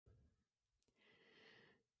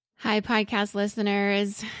Hi, podcast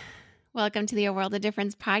listeners. Welcome to the A World of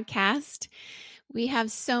Difference podcast. We have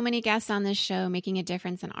so many guests on this show making a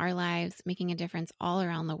difference in our lives, making a difference all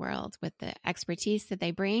around the world with the expertise that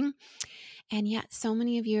they bring. And yet so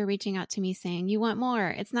many of you are reaching out to me saying, you want more.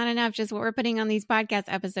 It's not enough just what we're putting on these podcast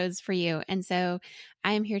episodes for you. And so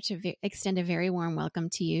I am here to extend a very warm welcome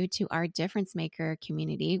to you to our Difference Maker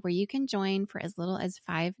community, where you can join for as little as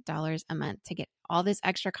 $5 a month to get all this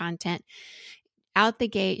extra content. Out the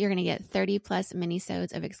gate, you're going to get 30 plus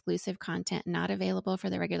minisodes of exclusive content not available for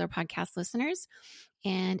the regular podcast listeners,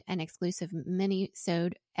 and an exclusive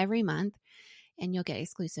minisode every month. And you'll get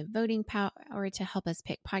exclusive voting power to help us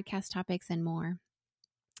pick podcast topics and more.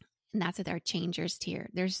 And that's at our Changers tier.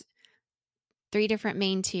 There's 3 different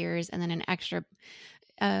main tiers and then an extra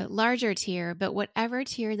larger tier. But whatever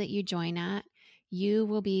tier that you join at, you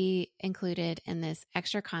will be included in this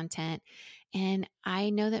extra content. And I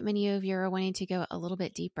know that many of you are wanting to go a little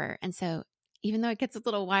bit deeper. And so even though it gets a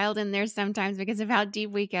little wild in there sometimes because of how deep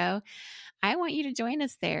we go, I want you to join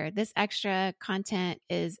us there. This extra content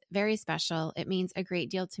is very special. It means a great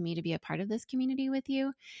deal to me to be a part of this community with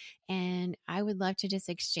you. And I would love to just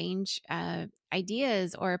exchange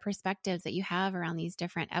ideas or perspectives that you have around these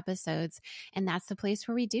different episodes. And that's the place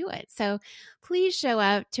where we do it. So please show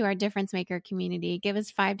up to our Difference Maker community. Give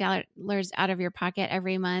us $5 out of your pocket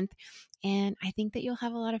every month. And I think that you'll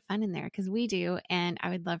have a lot of fun in there because we do. And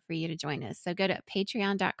I would love for you to join us. So go to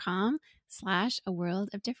patreon.com/A World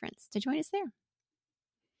of Difference to join us there.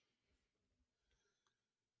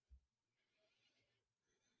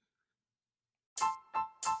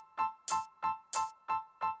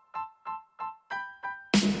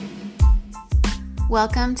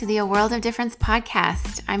 Welcome to the A World of Difference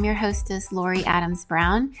podcast. I'm your hostess, Lori Adams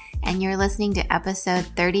Brown, and you're listening to episode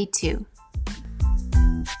 32.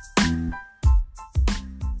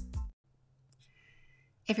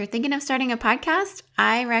 If you're thinking of starting a podcast,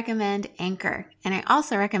 I recommend Anchor. And I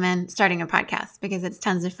also recommend starting a podcast because it's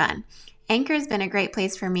tons of fun. Anchor has been a great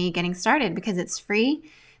place for me getting started because it's free.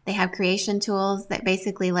 They have creation tools that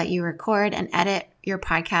basically let you record and edit your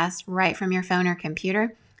podcast right from your phone or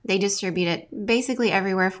computer. They distribute it basically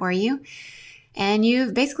everywhere for you. And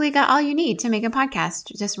you've basically got all you need to make a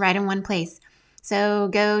podcast just right in one place. So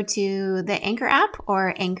go to the Anchor app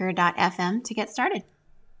or anchor.fm to get started.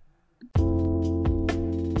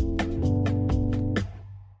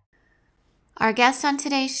 Our guest on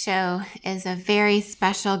today's show is a very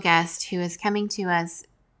special guest who is coming to us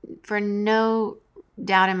for no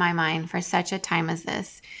doubt in my mind for such a time as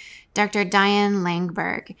this. Dr. Diane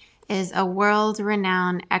Langberg is a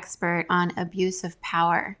world-renowned expert on abuse of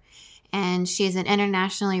power, and she is an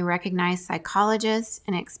internationally recognized psychologist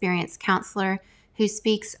and experienced counselor who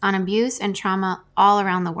speaks on abuse and trauma all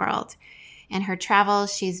around the world. In her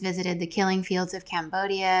travels, she's visited the killing fields of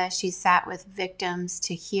Cambodia. She's sat with victims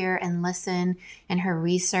to hear and listen in her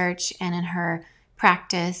research and in her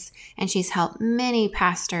practice. And she's helped many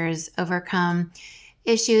pastors overcome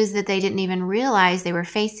issues that they didn't even realize they were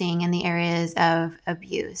facing in the areas of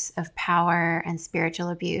abuse, of power and spiritual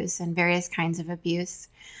abuse and various kinds of abuse.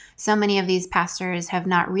 So many of these pastors have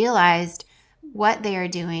not realized what they are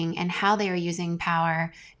doing and how they are using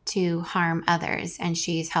power to harm others. And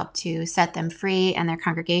she's helped to set them free and their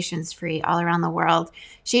congregations free all around the world.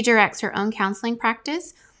 She directs her own counseling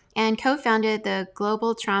practice and co-founded the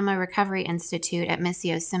Global Trauma Recovery Institute at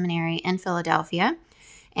Missio Seminary in Philadelphia.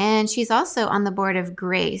 And she's also on the board of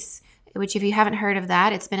Grace, which if you haven't heard of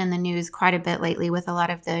that, it's been in the news quite a bit lately with a lot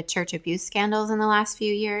of the church abuse scandals in the last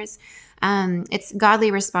few years. It's godly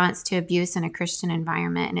response to abuse in a Christian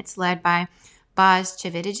environment, and it's led by Boz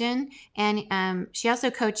Chividigan, and she also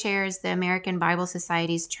co-chairs the American Bible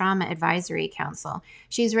Society's Trauma Advisory Council.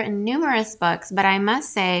 She's written numerous books, but I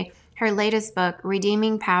must say her latest book,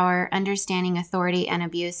 Redeeming Power, Understanding Authority and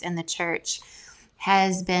Abuse in the Church,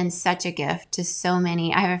 has been such a gift to so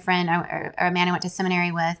many. I have a friend, or a man I went to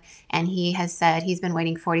seminary with, and he has said he's been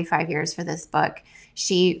waiting 45 years for this book.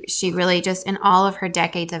 She really just, in all of her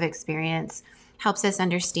decades of experience, helps us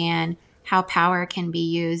understand how power can be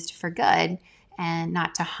used for good and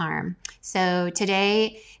not to harm. So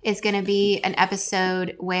today is going to be an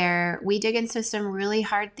episode where we dig into some really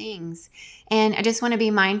hard things. And I just want to be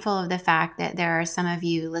mindful of the fact that there are some of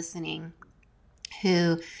you listening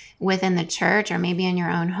who within the church or maybe in your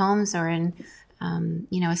own homes or in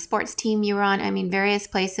a sports team you were on, various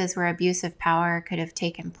places where abuse of power could have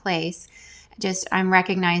taken place. I'm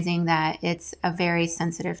recognizing that it's a very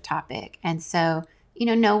sensitive topic. And so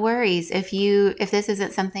no worries if this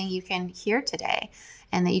isn't something you can hear today,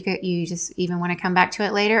 and that you just even want to come back to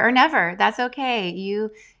it later or never. That's okay. You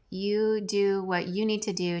do what you need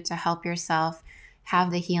to do to help yourself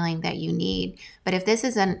have the healing that you need. But if this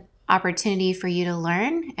is an opportunity for you to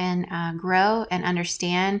learn and grow and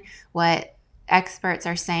understand what experts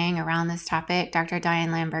are saying around this topic, Dr.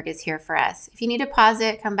 Diane Langberg is here for us. If you need to pause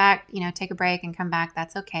it, come back, take a break and come back,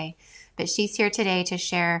 that's okay. But she's here today to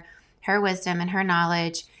share her wisdom and her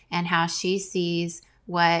knowledge and how she sees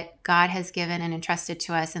what God has given and entrusted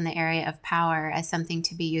to us in the area of power as something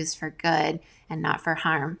to be used for good and not for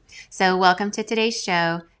harm. So welcome to today's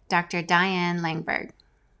show, Dr. Diane Langberg.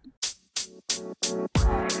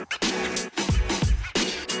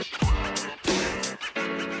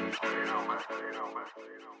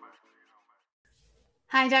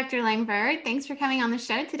 Hi, Dr. Langberg. Thanks for coming on the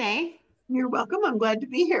show today. You're welcome. I'm glad to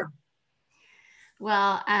be here.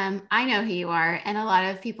 Well, I know who you are, and a lot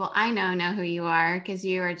of people I know who you are, because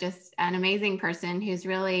you are just an amazing person who's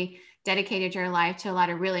really dedicated your life to a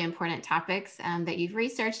lot of really important topics that you've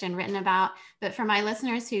researched and written about. But for my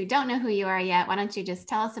listeners who don't know who you are yet, why don't you just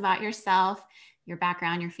tell us about yourself, your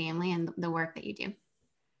background, your family, and the work that you do?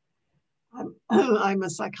 I'm a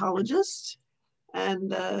psychologist,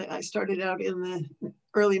 and I started out in the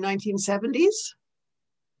early 1970s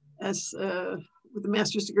as with a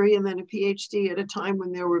master's degree and then a PhD at a time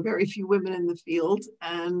when there were very few women in the field,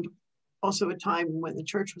 and also a time when the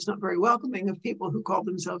church was not very welcoming of people who called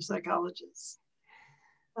themselves psychologists.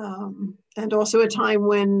 And also a time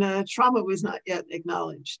when trauma was not yet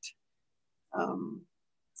acknowledged.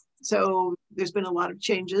 So there's been a lot of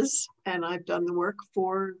changes, and I've done the work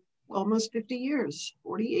for almost 50 years,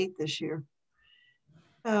 48 this year.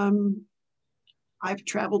 I've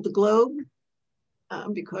traveled the globe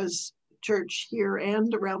because church here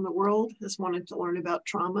and around the world has wanted to learn about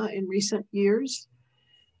trauma in recent years,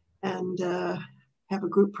 and have a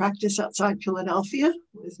group practice outside Philadelphia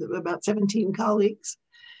with about 17 colleagues.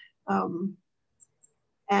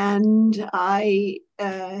 And I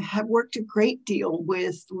have worked a great deal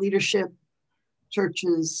with leadership,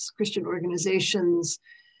 churches, Christian organizations,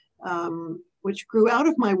 which grew out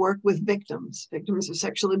of my work with victims of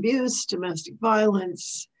sexual abuse, domestic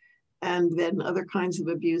violence, and then other kinds of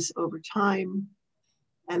abuse over time.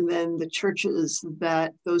 And then the churches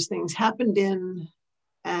that those things happened in,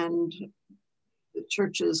 and the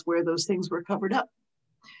churches where those things were covered up.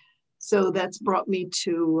 So that's brought me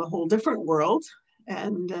to a whole different world.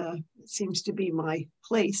 And it seems to be my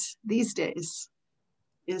place these days,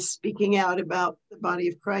 is speaking out about the body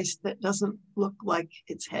of Christ that doesn't look like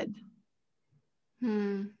its head.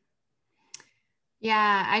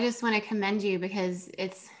 Yeah, I just want to commend you, because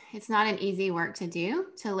it's not an easy work to do,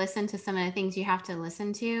 to listen to some of the things you have to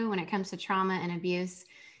listen to when it comes to trauma and abuse.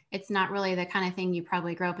 It's not really the kind of thing you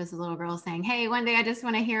probably grew up as a little girl saying, hey, one day I just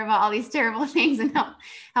want to hear about all these terrible things and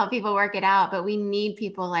help people work it out. But we need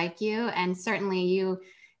people like you. And certainly you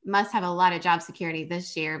must have a lot of job security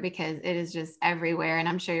this year, because it is just everywhere. And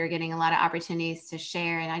I'm sure you're getting a lot of opportunities to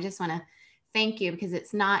share. And I just want to thank you, because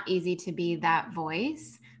it's not easy to be that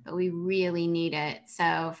voice, but we really need it.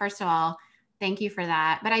 So first of all, thank you for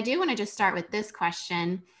that. But I do want to just start with this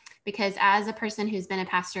question, because as a person who's been a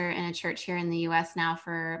pastor in a church here in the US now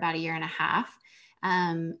for about a year and a half,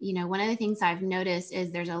 one of the things I've noticed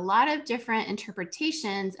is there's a lot of different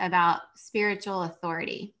interpretations about spiritual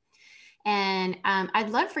authority. And I'd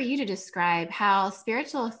love for you to describe how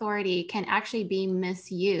spiritual authority can actually be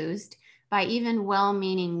misused by even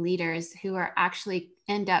well-meaning leaders who are actually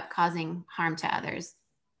end up causing harm to others.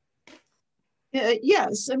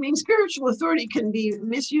 Yes, I mean, spiritual authority can be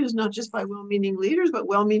misused not just by well-meaning leaders, but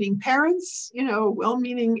well-meaning parents,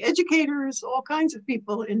 well-meaning educators, all kinds of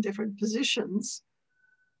people in different positions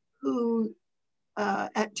who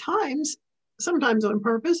at times, sometimes on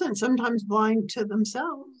purpose and sometimes blind to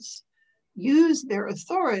themselves, use their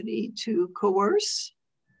authority to coerce,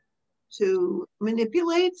 to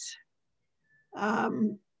manipulate,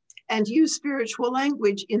 and use spiritual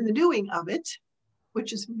language in the doing of it,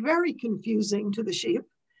 which is very confusing to the sheep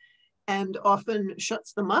and often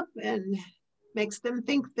shuts them up and makes them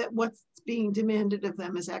think that what's being demanded of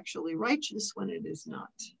them is actually righteous when it is not.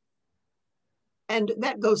 And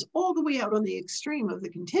that goes all the way out on the extreme of the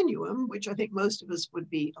continuum, which I think most of us would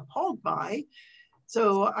be appalled by.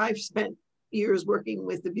 So I've spent years working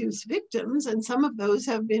with abuse victims, and some of those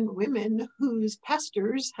have been women whose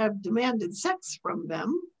pastors have demanded sex from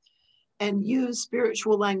them and use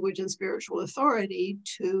spiritual language and spiritual authority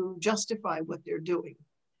to justify what they're doing.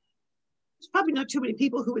 There's probably not too many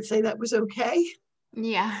people who would say that was okay.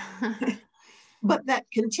 Yeah. But that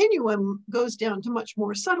continuum goes down to much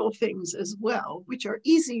more subtle things as well, which are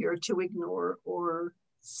easier to ignore or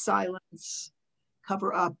silence,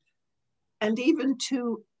 cover up, and even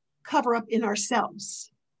to cover up in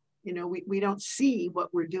ourselves. You know, we don't see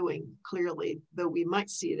what we're doing clearly, though we might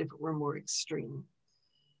see it if it were more extreme.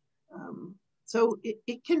 So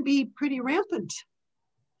it can be pretty rampant.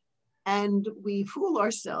 And we fool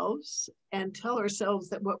ourselves and tell ourselves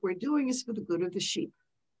that what we're doing is for the good of the sheep.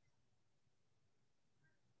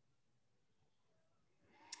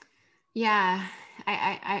 Yeah,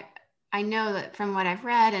 I know that from what I've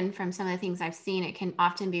read and from some of the things I've seen, it can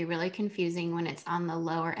often be really confusing when it's on the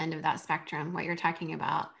lower end of that spectrum, what you're talking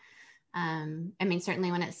about. I mean,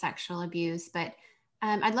 certainly when it's sexual abuse, but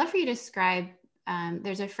I'd love for you to describe,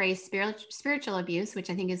 there's a phrase, spiritual abuse, which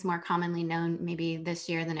I think is more commonly known maybe this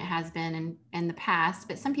year than it has been in the past,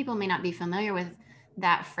 but some people may not be familiar with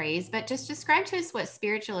that phrase, but just describe to us what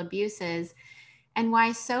spiritual abuse is and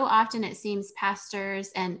why so often it seems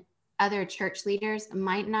pastors and other church leaders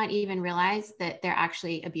might not even realize that they're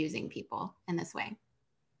actually abusing people in this way.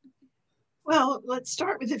 Well, let's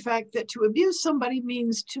start with the fact that to abuse somebody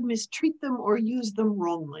means to mistreat them or use them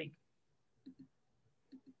wrongly.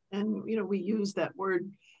 And, you know, we use that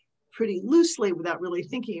word pretty loosely without really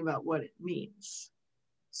thinking about what it means.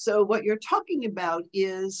 So what you're talking about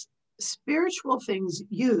is spiritual things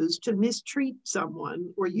used to mistreat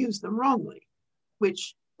someone or use them wrongly,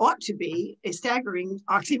 which ought to be a staggering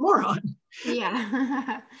oxymoron.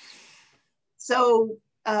 Yeah. So,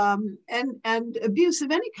 and abuse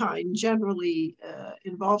of any kind generally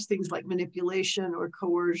involves things like manipulation or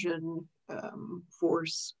coercion,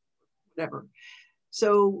 force, whatever.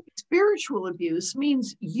 So spiritual abuse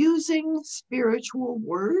means using spiritual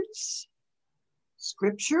words,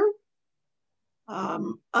 scripture,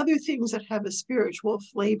 other things that have a spiritual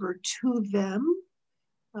flavor to them,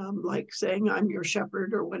 like saying, I'm your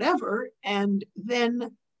shepherd or whatever, and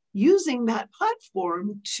then using that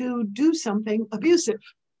platform to do something abusive.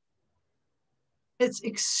 It's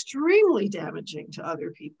extremely damaging to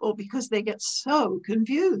other people because they get so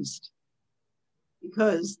confused.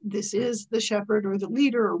 Because this is the shepherd or the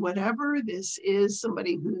leader or whatever. This is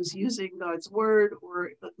somebody who's using God's word,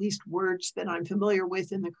 or at least words that I'm familiar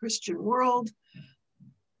with in the Christian world.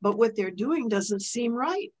 But what they're doing doesn't seem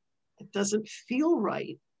right. It doesn't feel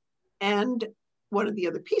right. And one of the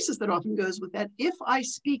other pieces that often goes with that, if I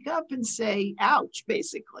speak up and say, ouch,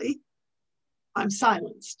 basically, I'm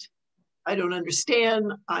silenced. I don't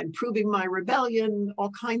understand. I'm proving my rebellion,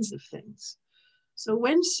 all kinds of things. So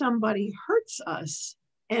when somebody hurts us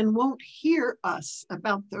and won't hear us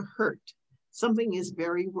about the hurt, something is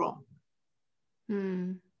very wrong.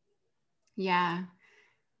 Yeah.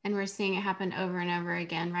 And we're seeing it happen over and over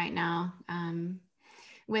again right now,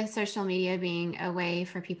 with social media being a way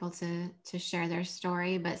for people to share their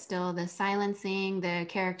story, but still the silencing, the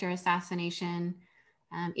character assassination,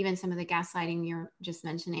 even some of the gaslighting you're just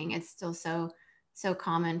mentioning, it's still so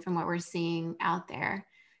common from what we're seeing out there.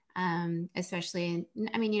 Especially,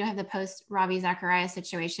 I mean, you have the post Ravi Zacharias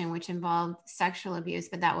situation, which involved sexual abuse,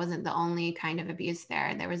 but that wasn't the only kind of abuse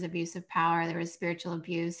there. There was abuse of power, there was spiritual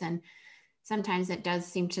abuse, and sometimes it does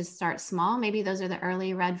seem to start small. Maybe those are the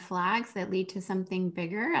early red flags that lead to something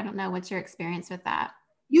bigger. I don't know. What's your experience with that?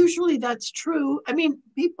 Usually that's true. I mean,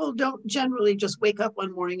 people don't generally just wake up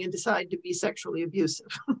one morning and decide to be sexually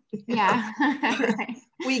abusive. Yeah. Right.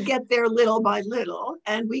 We get there little by little,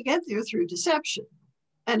 and we get there through deception.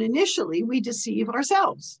 And initially, we deceive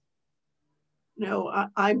ourselves. You know,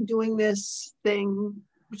 I'm doing this thing,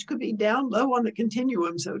 which could be down low on the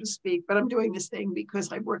continuum, so to speak, but I'm doing this thing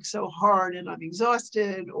because I work so hard and I'm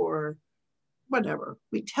exhausted or whatever.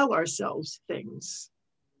 We tell ourselves things.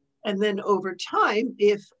 And then over time,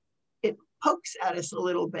 if it pokes at us a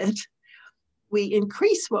little bit, we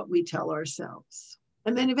increase what we tell ourselves.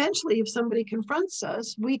 And then eventually, if somebody confronts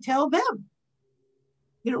us, we tell them.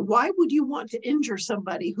 You know, why would you want to injure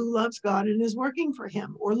somebody who loves God and is working for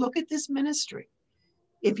him? Or look at this ministry.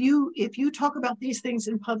 If you talk about these things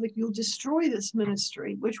in public, you'll destroy this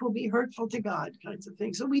ministry, which will be hurtful to God, kinds of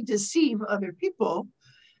things. So we deceive other people.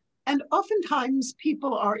 And oftentimes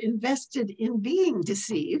people are invested in being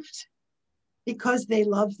deceived because they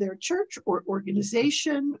love their church or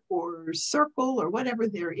organization or circle or whatever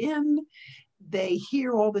they're in. They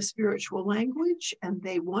hear all the spiritual language and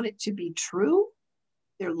they want it to be true.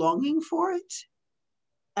 They're longing for it.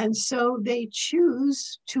 And so they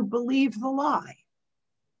choose to believe the lie.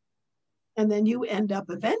 And then you end up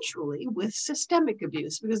eventually with systemic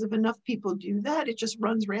abuse, because if enough people do that, it just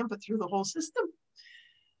runs rampant through the whole system.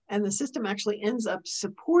 And the system actually ends up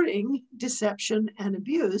supporting deception and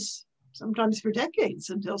abuse, sometimes for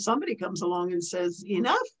decades, until somebody comes along and says,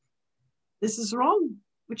 enough, this is wrong,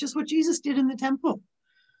 which is what Jesus did in the temple.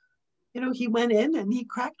 You know, he went in and he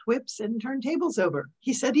cracked whips and turned tables over.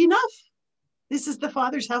 He said, enough. This is the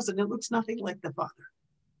Father's house and it looks nothing like the Father.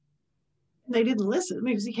 They didn't listen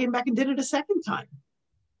because he came back and did it a second time.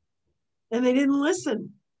 And they didn't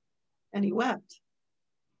listen. And he wept.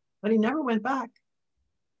 But he never went back.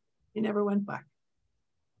 He never went back.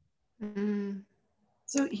 Mm.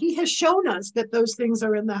 So he has shown us that those things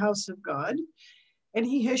are in the house of God. And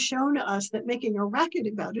he has shown us that making a racket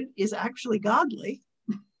about it is actually godly,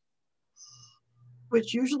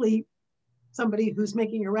 which usually somebody who's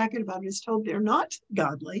making a racket about it is told they're not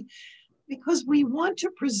godly, because we want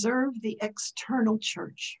to preserve the external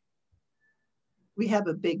church. We have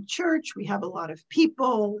a big church, we have a lot of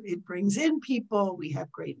people, it brings in people, we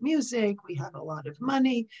have great music, we have a lot of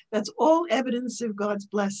money. That's all evidence of God's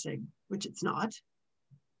blessing, which it's not.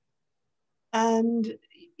 And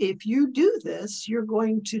if you do this, you're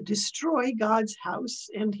going to destroy God's house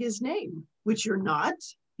and his name, which you're not.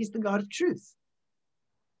 He's the God of truth.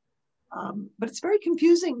 But it's very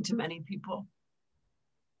confusing to many people.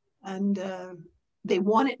 And they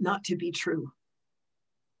want it not to be true.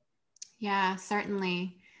 Yeah,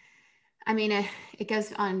 certainly. I mean, it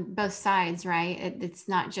goes on both sides, right? It's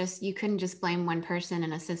not just, you couldn't just blame one person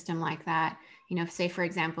in a system like that. You know, say, for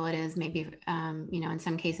example, it is maybe, in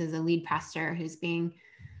some cases, a lead pastor who's being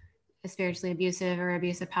spiritually abusive or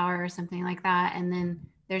abuse of power or something like that. And then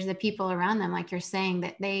there's the people around them, like you're saying,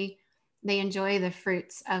 that they enjoy the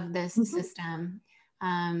fruits of this system.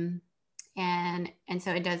 And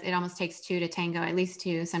so it almost takes two to tango, at least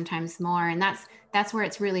two, sometimes more. And that's where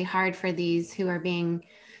it's really hard for these who are being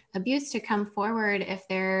abused to come forward if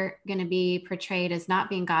they're going to be portrayed as not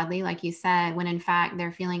being godly, like you said, when in fact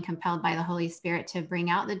they're feeling compelled by the Holy Spirit to bring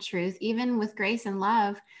out the truth, even with grace and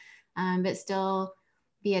love, but still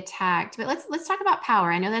be attacked. But let's talk about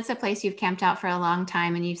power. I know that's a place you've camped out for a long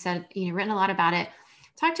time, and you've said, written a lot about it.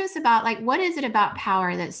 Talk to us about, like, what is it about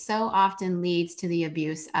power that so often leads to the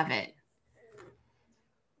abuse of it?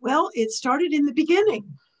 Well, it started in the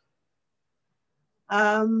beginning.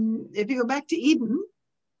 If you go back to Eden,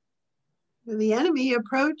 the enemy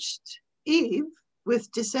approached Eve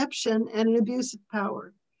with deception and an abuse of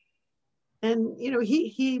power. And,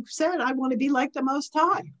 he said, I want to be like the Most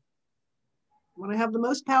High. I want to have the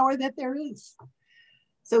most power that there is.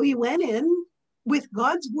 So he went in with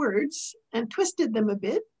God's words and twisted them a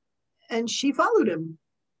bit, and she followed him.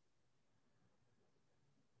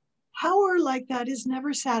 Power like that is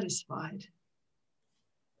never satisfied.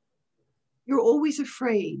 You're always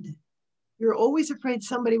afraid. You're always afraid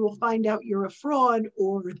somebody will find out you're a fraud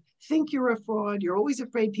or think you're a fraud. You're always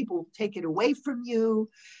afraid people will take it away from you.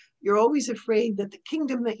 You're always afraid that the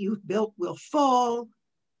kingdom that you've built will fall.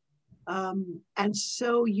 And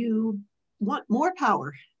so you want more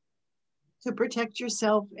power to protect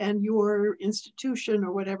yourself and your institution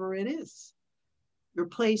or whatever it is. Your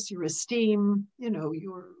place, your esteem,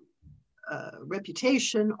 your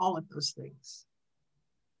reputation, all of those things.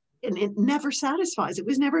 And it never satisfies. It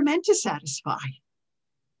was never meant to satisfy.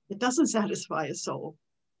 It doesn't satisfy a soul.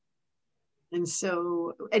 And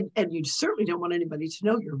so, and you certainly don't want anybody to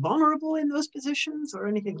know you're vulnerable in those positions or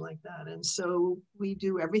anything like that. And so we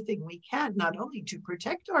do everything we can, not only to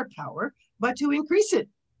protect our power, but to increase it,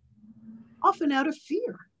 often out of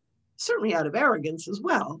fear, certainly out of arrogance as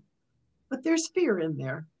well. But there's fear in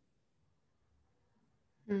there.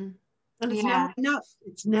 And it's never enough.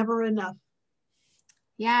 It's never enough.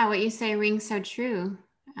 Yeah, what you say rings so true.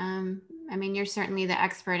 I mean, you're certainly the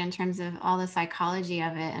expert in terms of all the psychology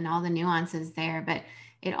of it and all the nuances there, but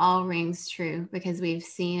it all rings true because we've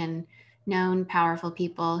seen and known powerful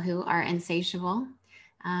people who are insatiable.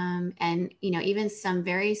 And, even some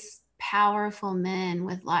very powerful men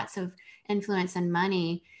with lots of influence and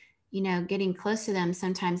money, getting close to them,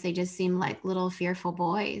 sometimes they just seem like little fearful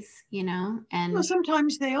boys, and well,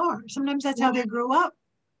 sometimes they are. Sometimes that's how they grew up,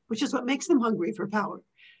 which is what makes them hungry for power.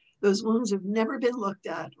 Those wounds have never been looked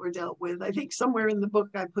at or dealt with. I think somewhere in the book,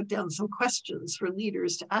 I put down some questions for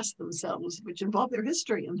leaders to ask themselves, which involve their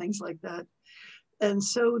history and things like that. And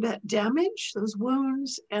so that damage, those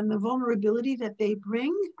wounds, and the vulnerability that they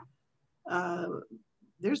bring,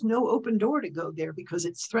 there's no open door to go there because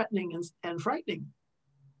it's threatening and frightening.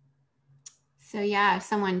 So yeah, if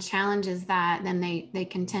someone challenges that, then they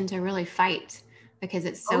can tend to really fight because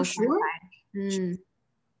it's so sure.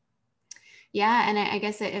 Yeah, and I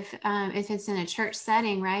guess if it's in a church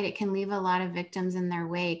setting, right, it can leave a lot of victims in their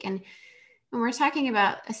wake. And when we're talking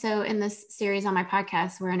about, so in this series on my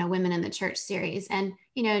podcast, we're in a Women in the Church series, and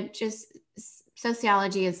just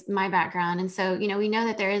sociology is my background, and so we know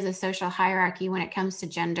that there is a social hierarchy when it comes to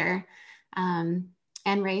gender and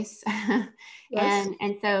race. Yes.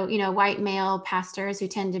 and so white male pastors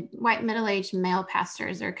white middle-aged male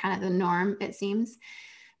pastors are kind of the norm, it seems.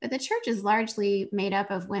 But the church is largely made up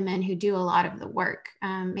of women who do a lot of the work,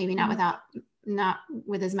 maybe not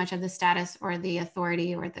with as much of the status or the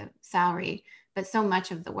authority or the salary, but so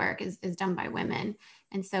much of the work is done by women.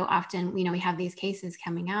 And so often, we have these cases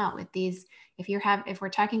coming out with these, if we're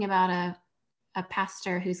talking about a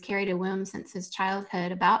pastor who's carried a womb since his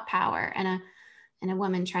childhood about power, and a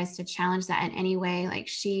woman tries to challenge that in any way, like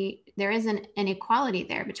there is an inequality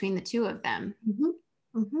there between the two of them.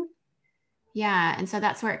 Yeah. And so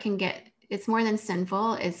that's where it's more than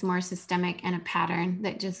sinful. It's more systemic and a pattern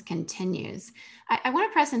that just continues. I want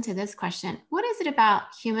to press into this question. What is it about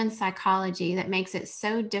human psychology that makes it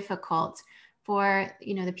so difficult for,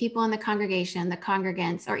 the people in the congregation, the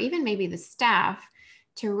congregants, or even maybe the staff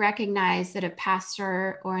to recognize that a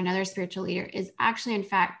pastor or another spiritual leader is actually, in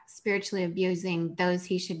fact, spiritually abusing those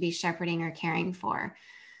he should be shepherding or caring for?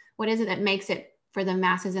 What is it that makes it for the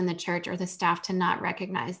masses in the church or the staff to not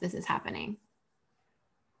recognize this is happening?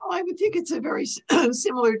 Well, I would think it's a very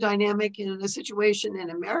similar dynamic in a situation in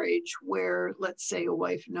a marriage where, let's say, a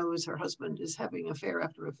wife knows her husband is having affair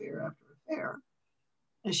after affair after affair,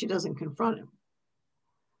 and she doesn't confront him.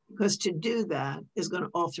 Because to do that is going to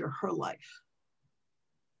alter her life.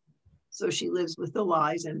 So she lives with the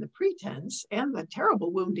lies and the pretense and the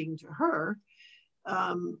terrible wounding to her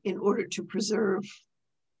in order to preserve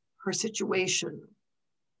her situation,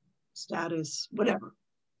 status, whatever.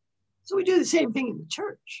 So we do the same thing in the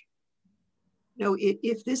church.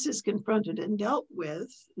 If this is confronted and dealt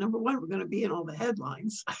with, number one, we're going to be in all the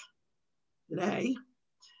headlines today.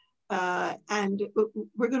 And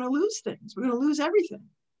we're going to lose things. We're going to lose everything.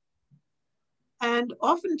 And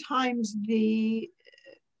oftentimes the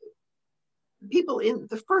people in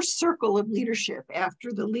the first circle of leadership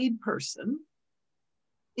after the lead person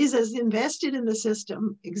is as invested in the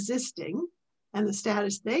system existing and the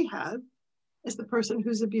status they have as the person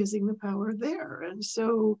who's abusing the power there. And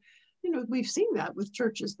so, we've seen that with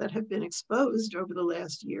churches that have been exposed over the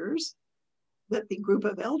last years, that the group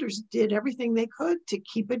of elders did everything they could to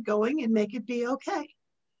keep it going and make it be okay.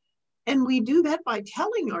 And we do that by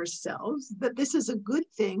telling ourselves that this is a good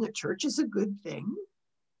thing. A church is a good thing.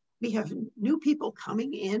 We have new people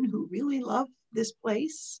coming in who really love this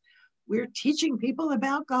place. We're teaching people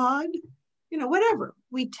about God, whatever.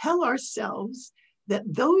 We tell ourselves that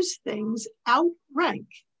those things outrank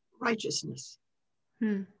righteousness,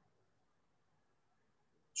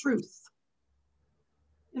 truth,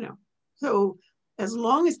 So as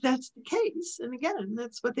long as that's the case, and again,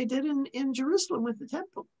 that's what they did in Jerusalem with the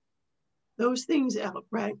temple. Those things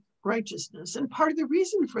outrank righteousness. And part of the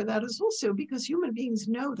reason for that is also because human beings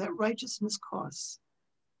know that righteousness costs.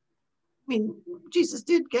 I mean, Jesus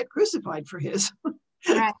did get crucified for his,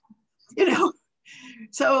 right.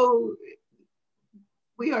 So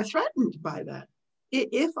we are threatened by that.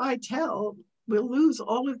 If I tell, we'll lose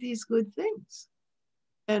all of these good things.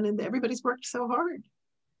 And everybody's worked so hard.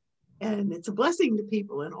 And it's a blessing to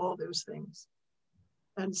people in all those things.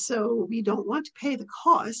 And so we don't want to pay the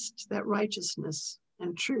cost that righteousness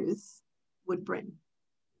and truth would bring.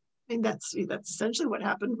 I mean, that's essentially what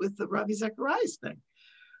happened with the Ravi Zacharias thing.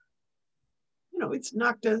 It's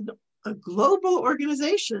knocked a global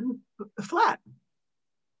organization flat.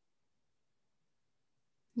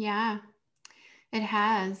 Yeah, it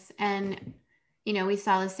has. And, we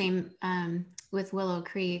saw the same with Willow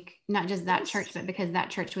Creek, not just that church, but because that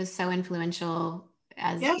church was so influential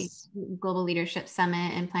as a global leadership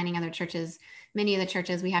summit and planning other churches. Many of the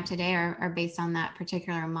churches we have today are based on that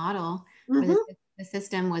particular model where the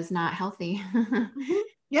system was not healthy.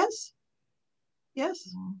 Yes.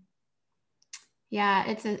 Yeah,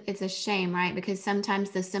 it's a shame, right? Because sometimes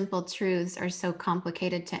the simple truths are so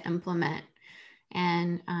complicated to implement.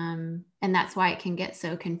 And that's why it can get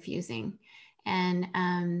so confusing. And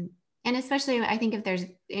especially, I think if there's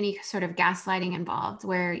any sort of gaslighting involved,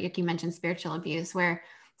 where like you mentioned spiritual abuse, where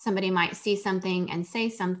somebody might see something and say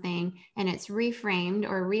something and it's reframed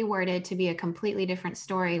or reworded to be a completely different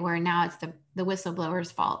story, where now it's the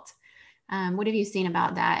whistleblower's fault. What have you seen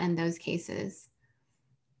about that in those cases?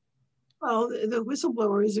 Well, the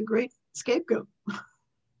whistleblower is a great scapegoat,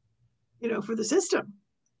 for the system,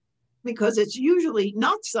 because it's usually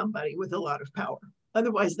not somebody with a lot of power.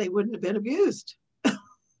 Otherwise, they wouldn't have been abused.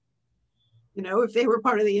 If they were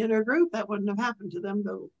part of the inner group, that wouldn't have happened to them,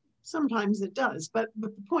 though sometimes it does. But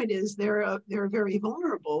the point is, they're very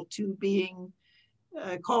vulnerable to being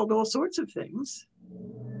called all sorts of things,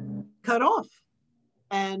 cut off.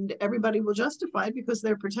 And everybody will justify it because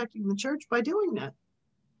they're protecting the church by doing that.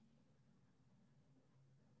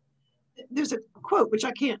 There's a quote, which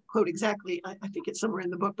I can't quote exactly. I think it's somewhere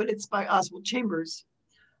in the book, but it's by Oswald Chambers,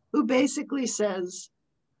 who basically says,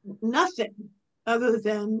 nothing, not even the most powerful, can other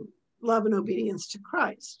than love and obedience to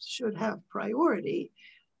Christ should have priority.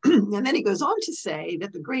 And then he goes on to say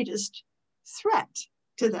that the greatest threat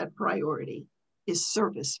to that priority is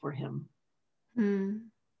service for him. Mm.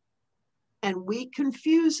 And we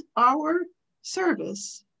confuse our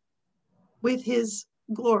service with his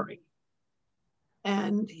glory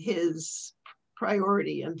and his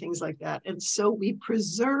priority and things like that. And so we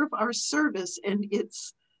preserve our service and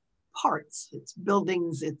its parts, its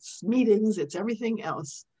buildings, its meetings, its everything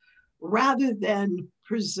else, rather than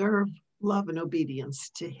preserve love and obedience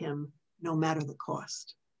to him, no matter the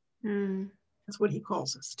cost. Mm. That's what he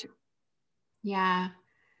calls us to. Yeah.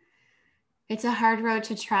 It's a hard road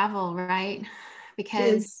to travel, right?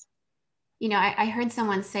 Because, I heard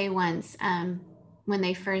someone say once, when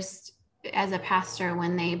they first, as a pastor,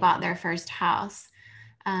 when they bought their first house,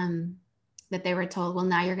 that they were told, well,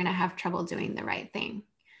 now you're going to have trouble doing the right thing,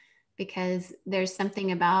 because there's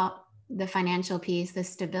something about the financial piece, the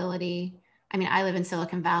stability. I mean, I live in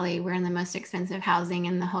Silicon Valley. We're in the most expensive housing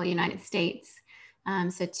in the whole United States.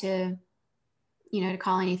 So to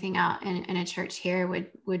call anything out in a church here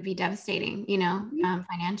would be devastating,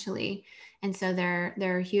 financially. And so there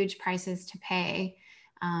are huge prices to pay.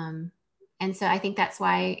 And so I think that's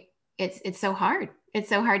why it's so hard. It's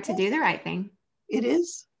so hard to do the right thing. It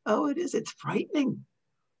is. Oh, it is. It's frightening.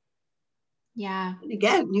 Yeah. And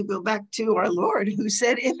again, you go back to our Lord, who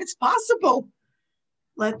said, if it's possible,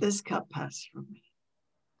 let this cup pass from me.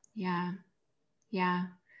 Yeah. Yeah.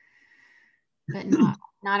 But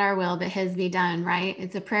not our will, but his be done, right?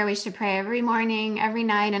 It's a prayer we should pray every morning, every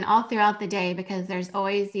night, and all throughout the day, because there's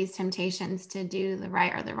always these temptations to do the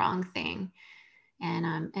right or the wrong thing.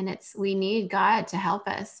 And we need God to help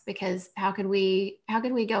us, because how could we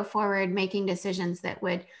go forward making decisions that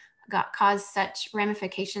would cause such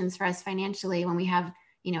ramifications for us financially when we have,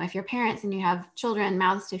 if you're parents and you have children,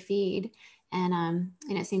 mouths to feed, and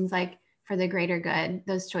it seems like for the greater good,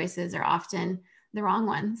 those choices are often the wrong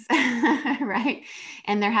ones, right?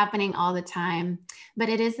 And they're happening all the time. But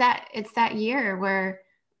it's that year where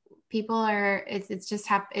people are,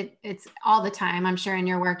 it's all the time. I'm sure in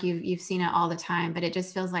your work, you've seen it all the time, but it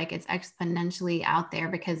just feels like it's exponentially out there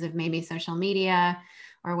because of maybe social media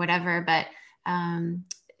or whatever. But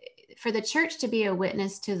for the church to be a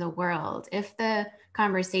witness to the world, if the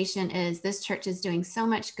conversation is, this church is doing so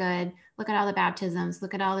much good, look at all the baptisms,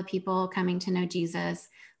 look at all the people coming to know Jesus,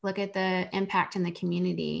 look at the impact in the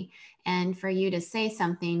community. And for you to say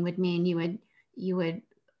something would mean you would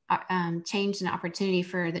change an opportunity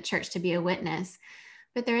for the church to be a witness.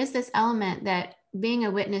 But there is this element that being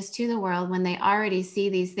a witness to the world, when they already see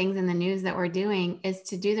these things in the news that we're doing, is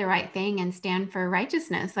to do the right thing and stand for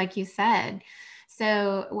righteousness, like you said.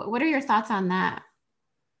 So what are your thoughts on that?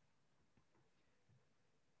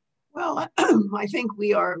 Well, I think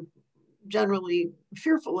we are generally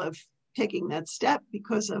fearful of taking that step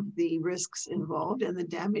because of the risks involved and the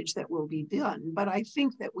damage that will be done. But I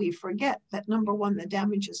think that we forget that, number one, the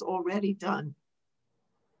damage is already done.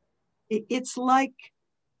 It's like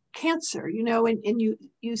cancer, and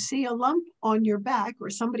you see a lump on your back, or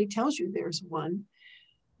somebody tells you there's one,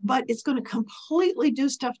 but it's going to completely do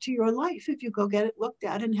stuff to your life if you go get it looked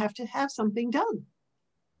at and have to have something done.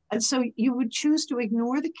 And so you would choose to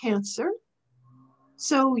ignore the cancer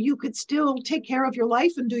so you could still take care of your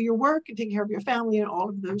life and do your work and take care of your family and all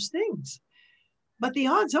of those things. But the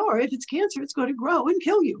odds are, if it's cancer, it's going to grow and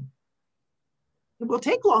kill you. It will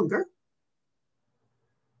take longer.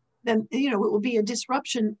 Then, it will be a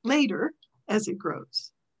disruption later as it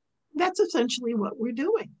grows. That's essentially what we're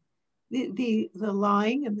doing. The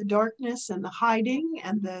lying and the darkness and the hiding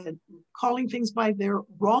and the calling things by their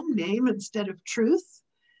wrong name instead of truth,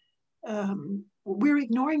 we're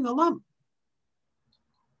ignoring the lump.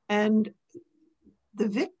 And the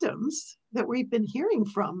victims that we've been hearing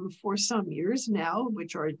from for some years now,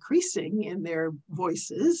 which are increasing in their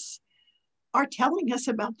voices, are telling us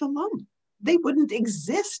about the lump. They wouldn't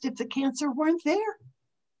exist if the cancer weren't there.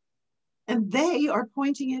 And they are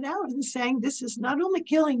pointing it out and saying, this is not only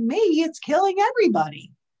killing me, it's killing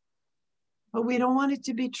everybody. But we don't want it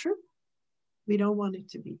to be true. We don't want it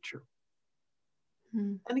to be true.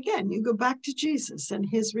 And again, you go back to Jesus and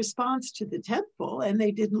his response to the temple, and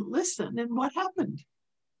they didn't listen. And what happened?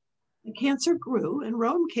 The cancer grew, and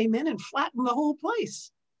Rome came in and flattened the whole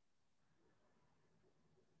place.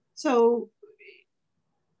 So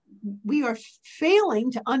we are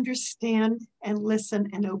failing to understand and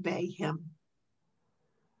listen and obey him.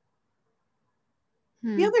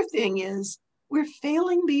 The other thing is, we're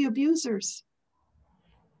failing the abusers.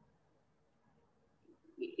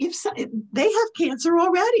 If they have cancer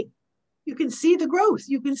already, You can see the growth.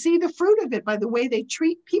 You can see the fruit of it by the way they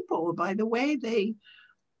treat people, by the way they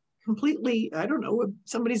completely, I don't know, if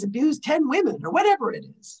somebody's abused 10 women or whatever it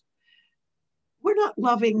is. We're not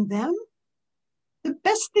loving them. The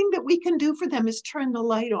best thing that we can do for them is turn the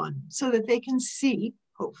light on so that they can see,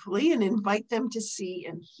 hopefully, and invite them to see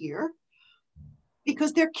and hear,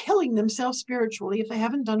 because they're killing themselves spiritually if they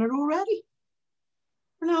haven't done it already.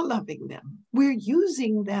 We're not loving them. We're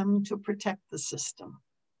using them to protect the system.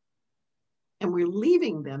 And we're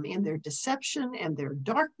leaving them in their deception and their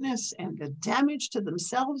darkness and the damage to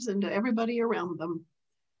themselves and to everybody around them.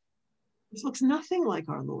 This looks nothing like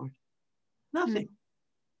our Lord. Nothing.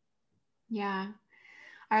 Yeah.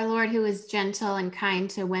 Our Lord, who is gentle and kind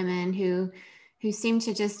to women, who seem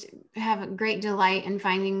to just have a great delight in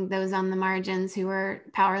finding those on the margins who are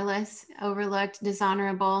powerless, overlooked,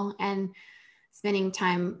 dishonorable, and spending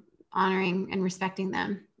time honoring and respecting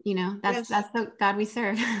them. You know, that's the God we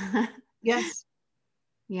serve. Yes.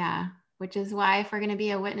 Yeah. Which is why, if we're going to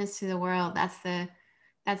be a witness to the world, that's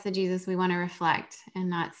the Jesus we want to reflect, and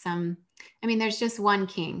not there's just one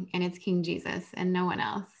king, and it's King Jesus and no one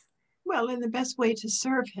else. Well, and the best way to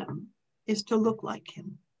serve him is to look like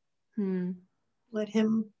him. Let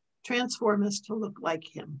him transform us to look like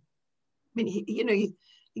him. I mean,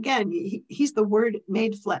 he's the Word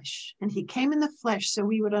made flesh, and he came in the flesh so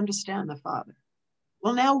we would understand the Father.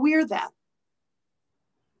 Well, now we're that.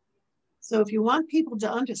 So if you want people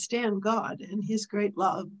to understand God and his great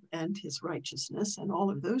love and his righteousness and all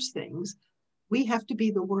of those things, we have to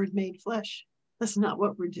be the Word made flesh. That's not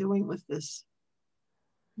what we're doing with this.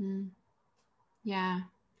 Yeah.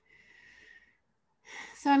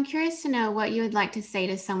 So I'm curious to know what you would like to say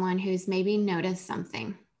to someone who's maybe noticed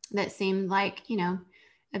something that seemed like,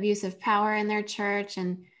 abuse of power in their church,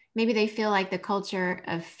 and maybe they feel like the culture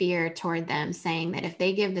of fear toward them, saying that if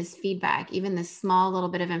they give this feedback, even this small little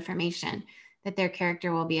bit of information, that their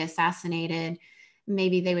character will be assassinated.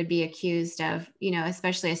 Maybe they would be accused of,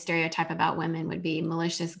 especially a stereotype about women would be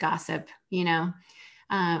malicious gossip,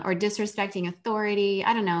 or disrespecting authority,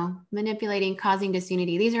 I don't know, manipulating, causing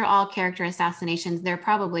disunity. These are all character assassinations they're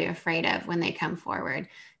probably afraid of when they come forward.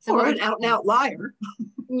 So or an out and out liar.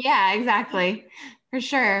 Yeah, exactly. For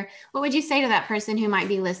sure. What would you say to that person who might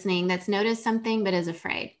be listening that's noticed something but is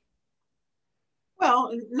afraid?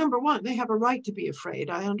 Well, number one, they have a right to be afraid.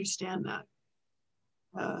 I understand that.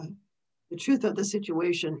 The truth of the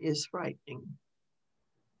situation is frightening,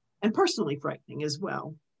 and personally frightening as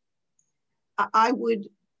well. I would,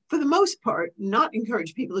 for the most part, not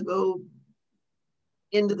encourage people to go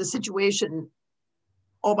into the situation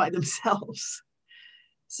all by themselves.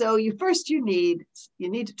 So you need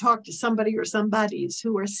to talk to somebody or somebodies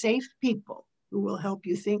who are safe people who will help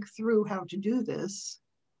you think through how to do this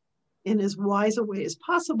in as wise a way as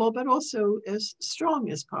possible, but also as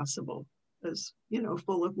strong as possible, as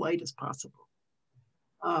full of light as possible.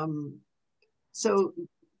 So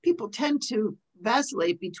people tend to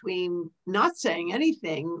vacillate between not saying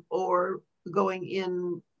anything or going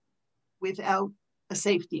in without a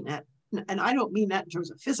safety net. And I don't mean that in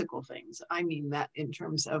terms of physical things. I mean that in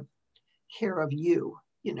terms of care of you.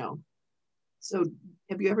 So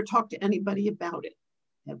have you ever talked to anybody about it?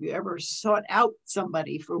 Have you ever sought out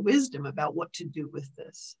somebody for wisdom about what to do with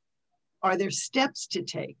this? Are there steps to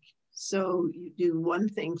take? So you do one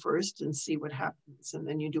thing first and see what happens. And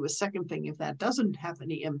then you do a second thing if that doesn't have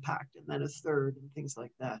any impact, and then a third, and things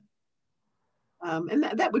like that. And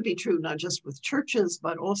that would be true not just with churches,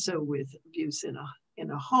 but also with abuse in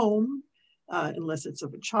a home, unless it's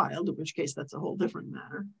of a child, in which case that's a whole different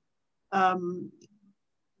matter.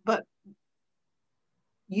 But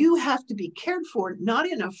you have to be cared for, not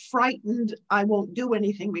in a frightened, I won't do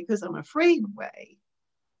anything because I'm afraid way,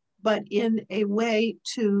 but in a way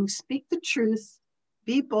to speak the truth,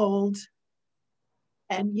 be bold,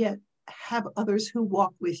 and yet have others who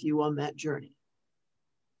walk with you on that journey.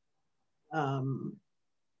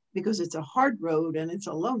 Because it's a hard road and it's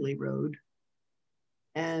a lonely road,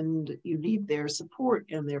 and you need their support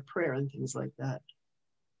and their prayer and things like that.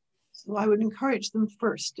 So I would encourage them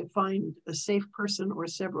first to find a safe person or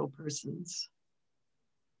several persons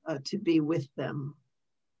to be with them.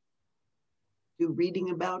 Do reading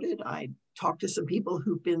about it. I talk to some people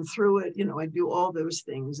who've been through it. I do all those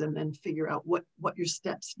things, and then figure out what your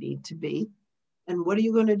steps need to be, and what are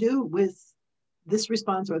you going to do with this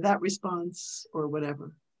response or that response or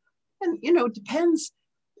whatever. And it depends.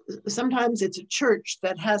 Sometimes it's a church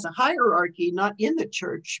that has a hierarchy, not in the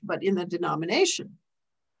church, but in the denomination.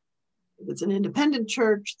 If it's an independent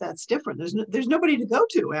church, that's different. There's nobody to go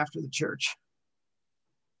to after the church.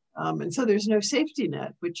 And so there's no safety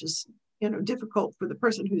net, which is, difficult for the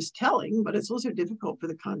person who's telling, but it's also difficult for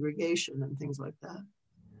the congregation and things like that.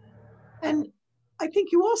 And I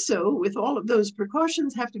think you also, with all of those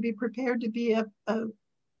precautions, have to be prepared to be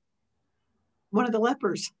one of the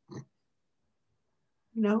lepers,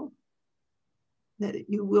 that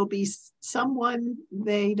you will be someone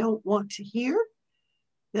they don't want to hear,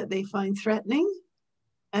 that they find threatening,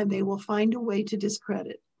 and they will find a way to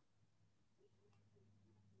discredit.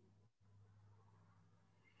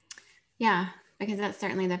 Yeah, because that's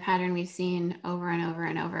certainly the pattern we've seen over and over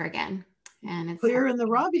and over again. And it's clear in the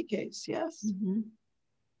Robbie case, yes. Mm-hmm.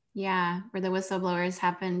 Yeah, where the whistleblowers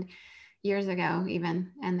happened years ago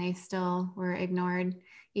even, and they still were ignored.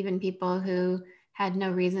 Even people who had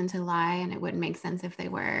no reason to lie, and it wouldn't make sense if they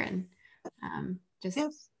were, and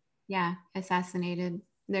assassinated,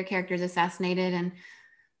 their characters assassinated, and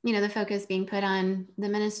the focus being put on the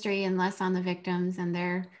ministry and less on the victims, and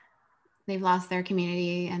they've lost their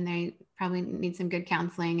community, and they probably need some good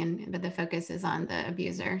counseling, but the focus is on the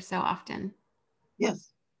abuser so often.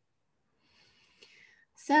 Yes.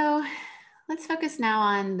 So let's focus now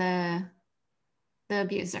on the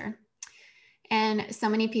abuser. And so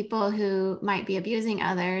many people who might be abusing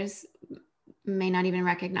others may not even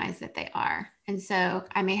recognize that they are. And so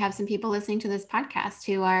I may have some people listening to this podcast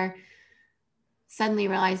who are suddenly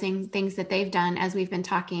realizing things that they've done as we've been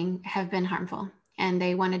talking have been harmful, and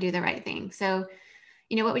they want to do the right thing. So,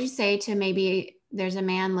 what would you say to maybe there's a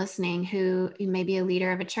man listening who may be a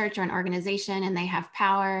leader of a church or an organization, and they have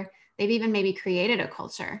power. They've even maybe created a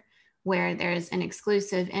culture where there's an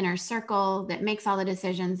exclusive inner circle that makes all the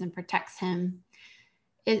decisions and protects him.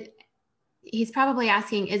 He's probably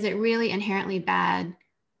asking, is it really inherently bad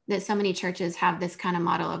that so many churches have this kind of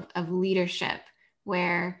model of leadership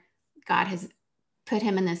where God has put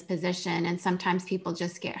him in this position and sometimes people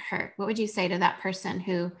just get hurt? What would you say to that person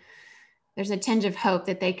who there's a tinge of hope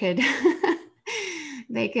that they could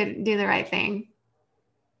they could do the right thing?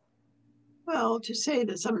 Well, to say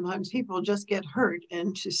that sometimes people just get hurt,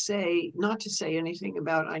 and not to say anything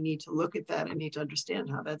about, I need to look at that, I need to understand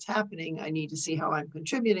how that's happening, I need to see how I'm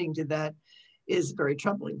contributing to that, is very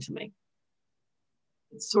troubling to me.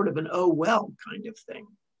 It's sort of an oh well kind of thing.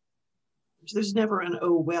 There's never an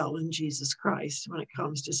oh well in Jesus Christ when it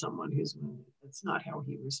comes to someone who's wounded. That's not how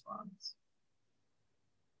he responds.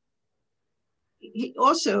 He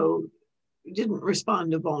also didn't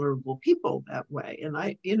respond to vulnerable people that way. And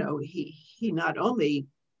he not only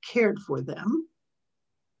cared for them,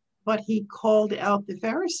 but he called out the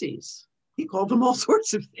Pharisees. He called them all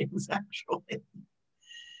sorts of things, actually,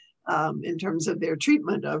 in terms of their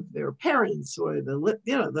treatment of their parents or the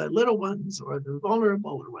little ones or the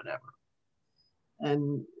vulnerable or whatever.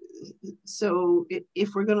 And so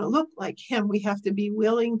if we're going to look like him, we have to be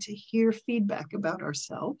willing to hear feedback about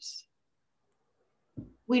ourselves.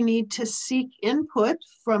 We need to seek input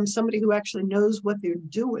from somebody who actually knows what they're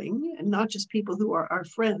doing, and not just people who are our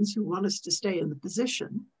friends who want us to stay in the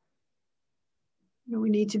position. We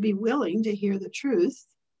need to be willing to hear the truth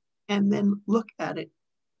and then look at it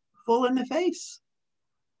full in the face,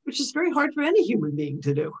 which is very hard for any human being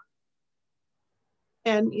to do.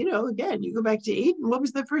 And, again, you go back to Eden, what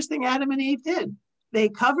was the first thing Adam and Eve did? They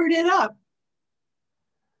covered it up.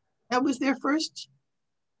 That was their first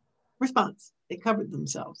response. They covered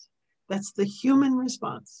themselves. That's the human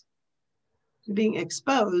response to being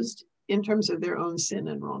exposed in terms of their own sin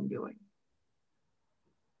and wrongdoing.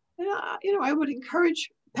 And, I would encourage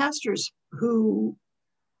pastors who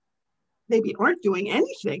maybe aren't doing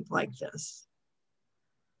anything like this,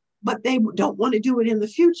 but they don't want to do it in the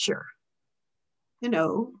future.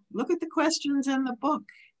 Look at the questions in the book.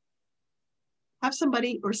 Have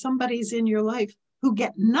somebody or somebody's in your life who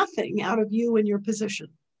get nothing out of you in your position,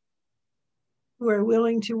 who are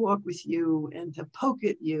willing to walk with you and to poke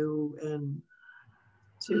at you and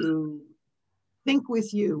to think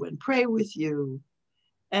with you and pray with you,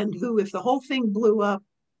 and who, if the whole thing blew up,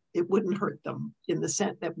 it wouldn't hurt them in the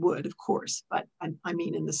sense that would, of course, but I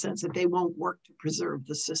mean in the sense that they won't work to preserve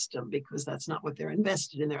the system, because that's not what they're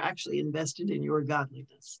invested in. They're actually invested in your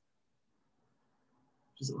godliness,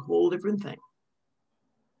 which is a whole different thing.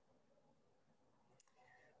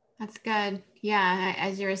 That's good. Yeah,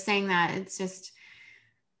 as you were saying that, it's just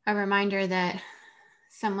a reminder that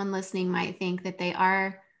someone listening might think that they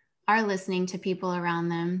are listening to people around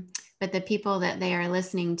them, but the people that they are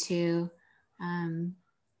listening to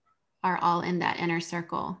are all in that inner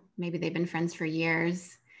circle. Maybe they've been friends for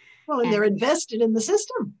years. Well, and they're invested in the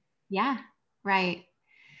system. Yeah, right.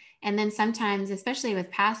 And then sometimes, especially with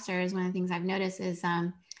pastors, one of the things I've noticed is,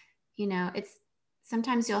 it's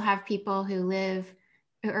sometimes you'll have people who live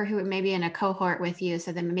or who may be in a cohort with you.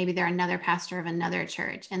 So then maybe they're another pastor of another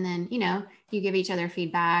church. And then, you give each other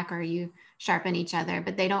feedback or you sharpen each other,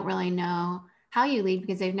 but they don't really know how you lead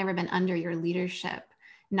because they've never been under your leadership,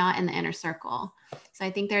 not in the inner circle. So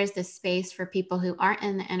I think there is this space for people who aren't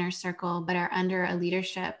in the inner circle, but are under a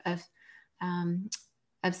leadership of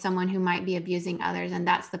someone who might be abusing others. And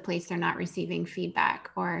that's the place they're not receiving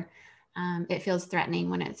feedback, or it feels threatening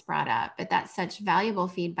when it's brought up. But that's such valuable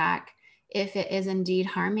feedback if it is indeed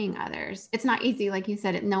harming others. It's not easy, like you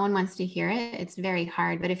said, no one wants to hear it. It's very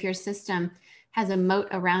hard. But if your system has a moat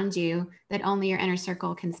around you that only your inner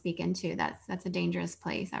circle can speak into, that's a dangerous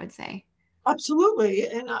place, I would say. Absolutely.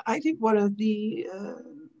 And I think one of the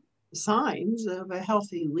signs of a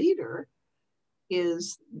healthy leader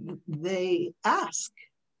is they ask,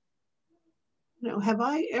 have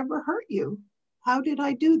I ever hurt you? How did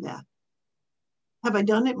I do that? Have I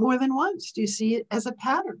done it more than once? Do you see it as a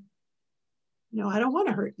pattern? I don't want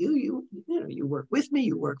to hurt you. You work with me,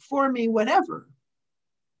 you work for me, whatever.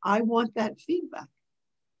 I want that feedback.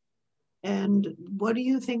 And what do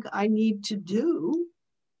you think I need to do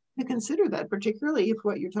to consider that, particularly if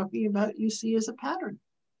what you're talking about you see as a pattern?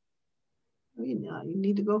 You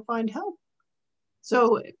need to go find help.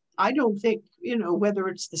 So I don't think, whether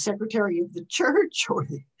it's the secretary of the church or,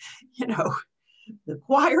 the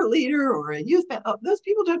choir leader or a youth, those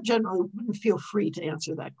people wouldn't feel free to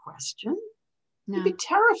answer that question. No. They'd be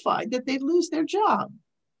terrified that they'd lose their job.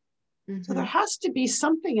 Mm-hmm. So there has to be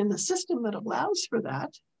something in the system that allows for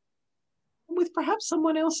that, with perhaps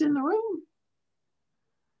someone else in the room.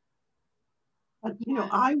 But,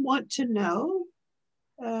 I want to know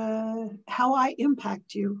how I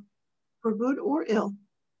impact you, for good or ill,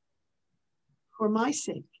 for my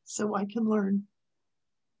sake, so I can learn.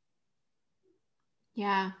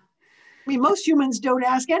 Yeah. I mean, most humans don't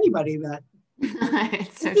ask anybody that.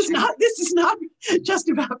 It's so this true. Is not just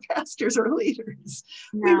about pastors or leaders.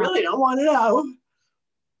 No. We really don't want to know.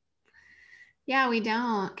 Yeah, we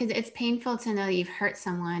don't, because it's painful to know that you've hurt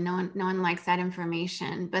someone. No one likes that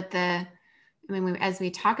information. But as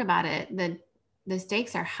we talk about it, the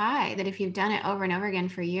stakes are high, that if you've done it over and over again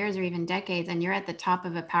for years or even decades, and you're at the top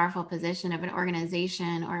of a powerful position of an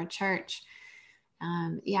organization or a church,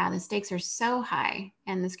 the stakes are so high.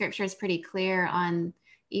 And the scripture is pretty clear on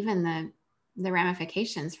even the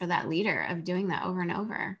ramifications for that leader of doing that over and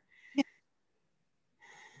over. Yeah.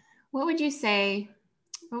 What would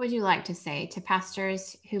you like to say to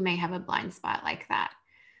pastors who may have a blind spot like that?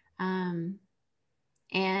 And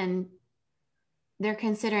they're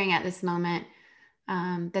considering at this moment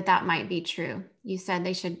that might be true. You said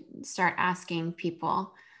they should start asking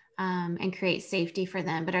people and create safety for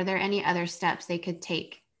them. But are there any other steps they could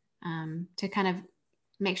take to kind of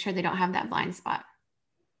make sure they don't have that blind spot?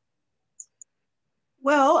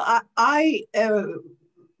 Well, I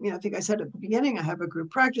think I said at the beginning, I have a group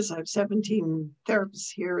practice. I have 17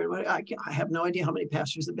 therapists here, and I have no idea how many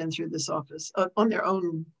pastors have been through this office on their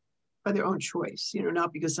own, by their own choice.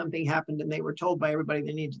 Not because something happened and they were told by everybody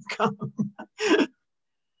they needed to come.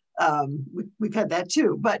 We've had that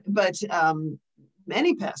too, but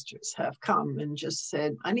many pastors have come and just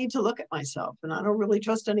said, I need to look at myself, and I don't really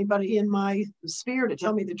trust anybody in my sphere to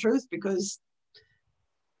tell me the truth because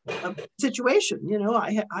of the situation.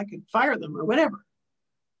 I could fire them or whatever.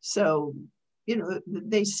 So,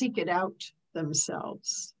 they seek it out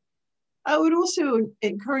themselves. I would also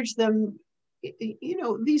encourage them,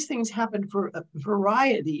 these things happen for a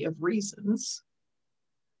variety of reasons,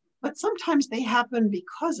 but sometimes they happen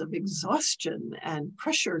because of exhaustion and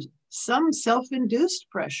pressure, some self-induced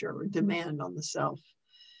pressure or demand on the self.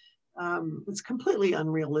 It's completely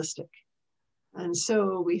unrealistic. And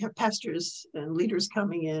so we have pastors and leaders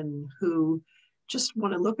coming in who just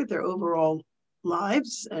want to look at their overall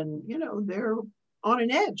lives, and they're on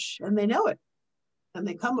an edge and they know it, and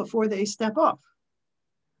they come before they step off,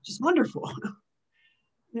 which is wonderful.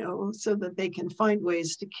 So that they can find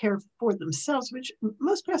ways to care for themselves, which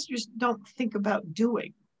most pastors don't think about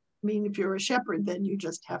doing. I mean, if you're a shepherd, then you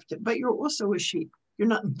just have to, but you're also a sheep. You're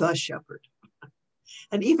not the shepherd.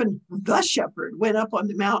 And even the shepherd went up on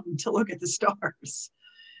the mountain to look at the stars.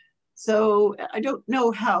 So I don't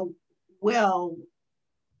know how well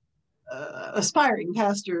aspiring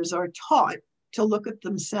pastors are taught to look at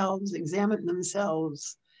themselves, examine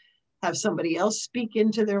themselves, have somebody else speak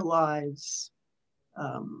into their lives,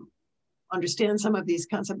 understand some of these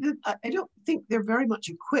concepts. I don't think they're very much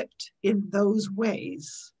equipped in those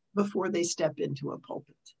ways before they step into a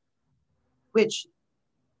pulpit, which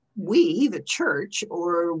we, the church,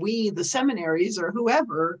 or we, the seminaries, or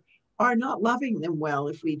whoever, are not loving them well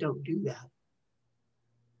if we don't do that.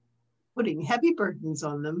 putting heavy burdens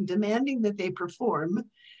on them, demanding that they perform.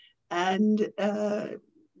 And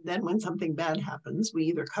then when something bad happens, we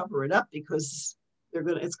either cover it up because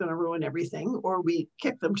it's going to ruin everything, or we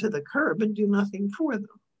kick them to the curb and do nothing for them.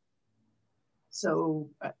 So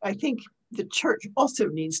I think the church also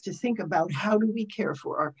needs to think about, how do we care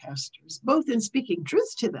for our pastors, both in speaking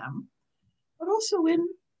truth to them, but also in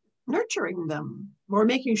nurturing them, or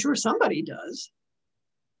making sure somebody does.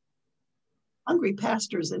 Hungry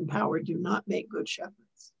pastors in power do not make good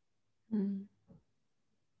shepherds. Mm.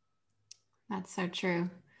 That's so true.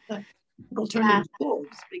 People turn into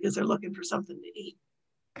wolves because they're looking for something to eat.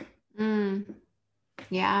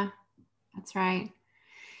 Yeah, that's right.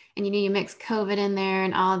 And you mix COVID in there,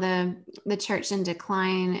 and all the church in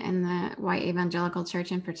decline, and the white evangelical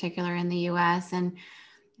church in particular in the US, and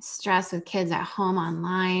stress with kids at home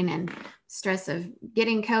online, and stress of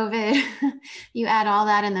getting COVID. You add all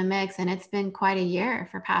that in the mix, and it's been quite a year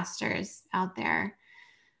for pastors out there.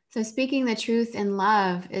 So speaking the truth in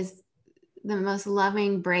love is the most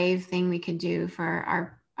loving, brave thing we could do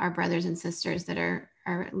for our brothers and sisters that are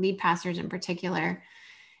our lead pastors in particular.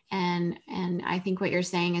 And I think what you're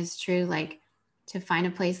saying is true, like to find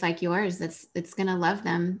a place like yours that's going to love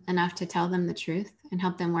them enough to tell them the truth and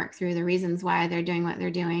help them work through the reasons why they're doing what they're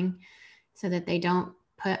doing, so that they don't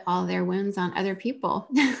put all their wounds on other people.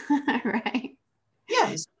 Right?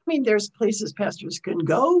 Yes. I mean, there's places pastors can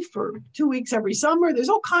go for 2 weeks every summer. There's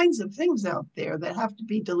all kinds of things out there that have to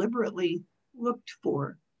be deliberately looked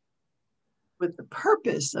for with the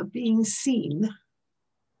purpose of being seen,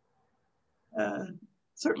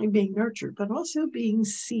 certainly being nurtured, but also being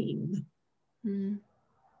seen.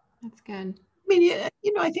 That's good. I mean,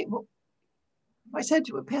 I think, well, I said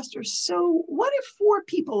to a pastor, so what if 4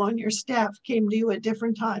 people on your staff came to you at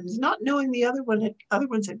different times, not knowing the other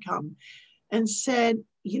ones had come, and said,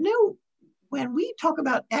 when we talk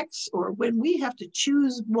about X, or when we have to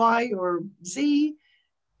choose Y or Z,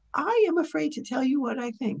 I am afraid to tell you what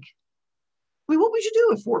I think. I mean, what would you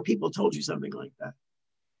do if 4 people told you something like that?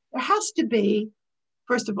 There has to be,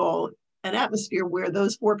 first of all, an atmosphere where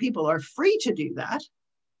those 4 people are free to do that.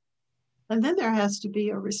 And then there has to be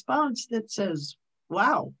a response that says,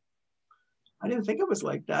 wow, I didn't think it was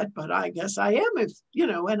like that, but I guess I am,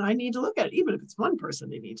 and I need to look at it. Even if it's one person,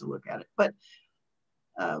 they need to look at it. But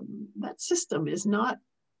that system is not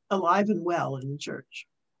alive and well in the church.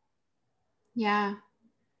 Yeah,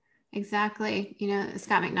 exactly.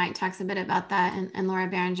 Scott McKnight talks a bit about that, and Laura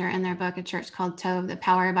Barringer in their book, A Church Called Tove, the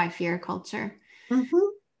Power by Fear culture.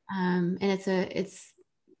 And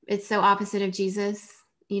it's so opposite of Jesus.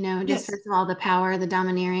 Yes. First of all, the power, the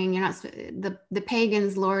domineering. You're not the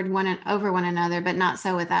pagans lord over one another, but not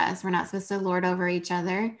so with us. We're not supposed to lord over each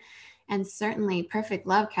other. And certainly, perfect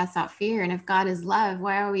love casts out fear. And if God is love,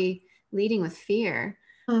 why are we leading with fear?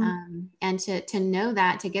 And to know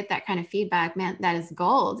that, to get that kind of feedback, man, that is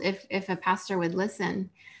gold. If a pastor would listen.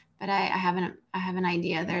 But I have an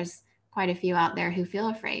idea. There's quite a few out there who feel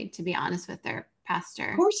afraid to be honest with their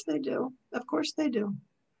pastor. Of course they do. Of course they do.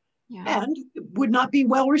 Yeah. And would not be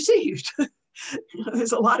well received.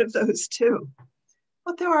 There's a lot of those too.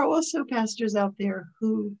 But there are also pastors out there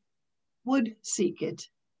who would seek it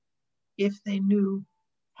if they knew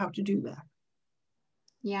how to do that.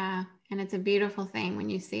 Yeah. And it's a beautiful thing when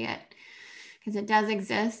you see it, because it does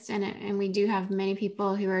exist. And we do have many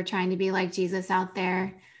people who are trying to be like Jesus out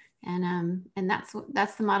there. And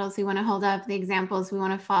that's the models we want to hold up, the examples we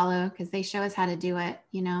want to follow, because they show us how to do it.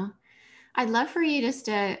 I'd love for you just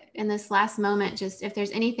to, in this last moment, just if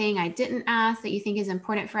there's anything I didn't ask that you think is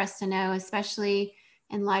important for us to know, especially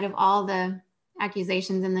in light of all the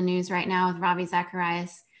accusations in the news right now with Ravi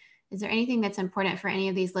Zacharias, is there anything that's important for any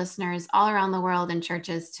of these listeners all around the world in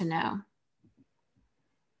churches to know?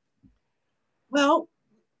 Well,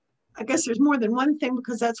 I guess there's more than one thing,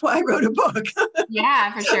 because that's why I wrote a book.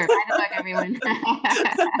 Yeah, for sure. Write a book, everyone.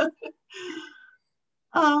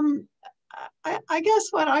 I guess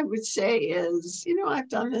what I would say is, I've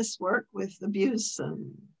done this work with abuse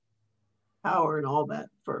and power and all that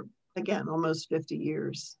for, again, almost 50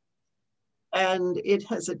 years. And it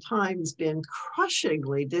has at times been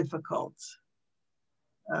crushingly difficult.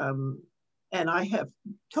 And I have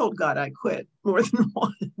told God I quit more than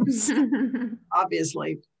once.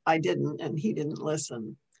 Obviously, I didn't, and he didn't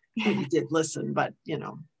listen. He did listen, but,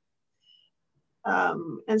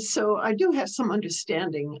 and so I do have some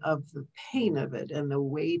understanding of the pain of it and the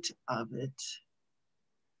weight of it.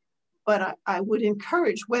 But I would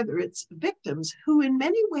encourage, whether it's victims who in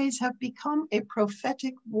many ways have become a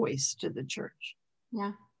prophetic voice to the church.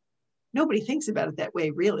 Yeah. Nobody thinks about it that way,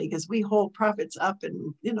 really, because we hold prophets up,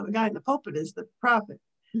 and, the guy in the pulpit is the prophet.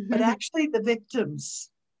 But actually the victims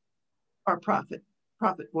are prophet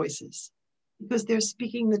voices, because they're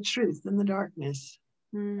speaking the truth in the darkness.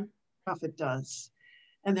 Prophet does.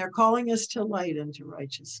 And they're calling us to light and to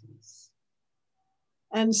righteousness.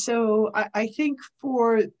 And so I think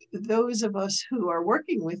for those of us who are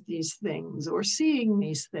working with these things or seeing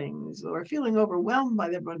these things or feeling overwhelmed by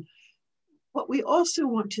them, what we also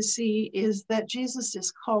want to see is that Jesus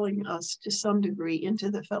is calling us to some degree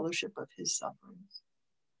into the fellowship of his sufferings.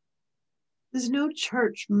 There's no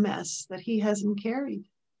church mess that he hasn't carried.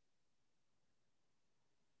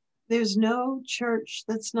 There's no church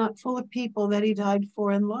that's not full of people that he died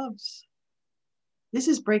for and loves. This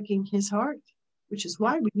is breaking his heart, which is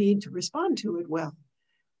why we need to respond to it well.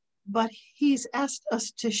 But he's asked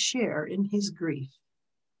us to share in his grief.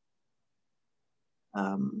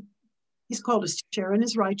 He's called us to share in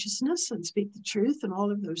his righteousness and speak the truth and all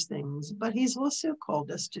of those things. But he's also called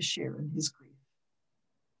us to share in his grief.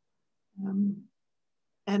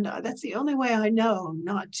 And that's the only way I know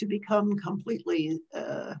not to become completely,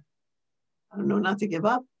 not to give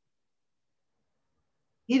up.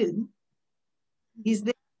 He didn't. He's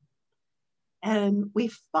there. And we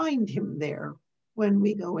find him there when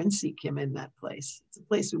we go and seek him in that place. It's a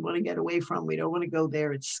place we want to get away from. We don't want to go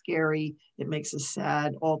there. It's scary. It makes us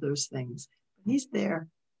sad, all those things. But he's there.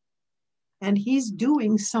 And he's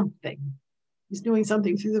doing something. He's doing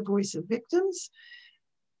something through the voice of victims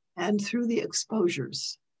and through the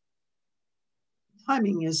exposures.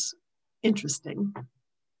 Timing is interesting. I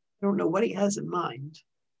don't know what he has in mind,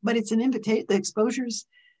 but it's an invitation. The exposures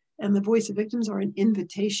and the voice of victims are an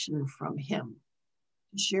invitation from him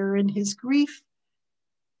to share in his grief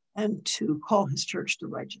and to call his church to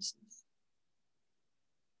righteousness.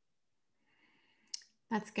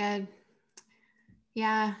 That's good.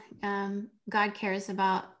 Yeah, God cares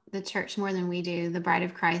about the church more than we do. The bride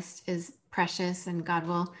of Christ is precious and God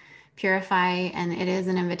will purify, and it is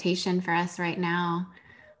an invitation for us right now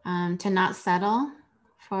to not settle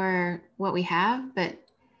for what we have, but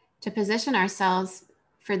to position ourselves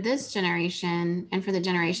for this generation and for the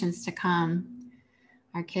generations to come,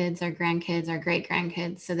 our kids, our grandkids, our great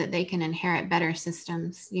grandkids, so that they can inherit better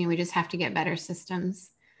systems. We just have to get better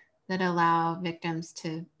systems that allow victims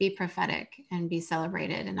to be prophetic and be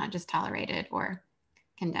celebrated and not just tolerated or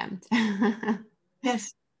condemned.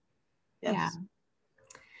 Yes. Yeah.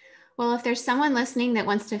 Well, if there's someone listening that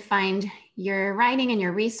wants to find your writing and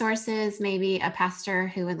your resources, maybe a pastor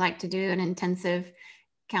who would like to do an intensive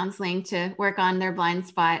counseling to work on their blind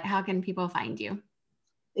spot, how can people find you?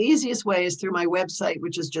 The easiest way is through my website,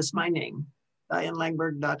 which is just my name,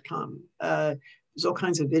 DianeLangberg.com. There's all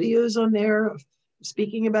kinds of videos on there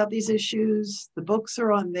speaking about these issues. The books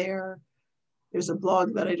are on there. There's a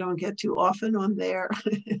blog that I don't get too often on there.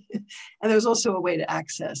 And there's also a way to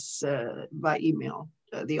access by email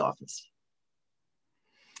the office.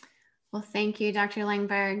 Well, thank you, Dr.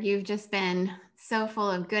 Langberg. You've just been so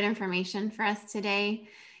full of good information for us today.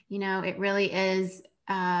 It really is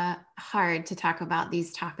hard to talk about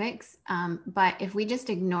these topics, but if we just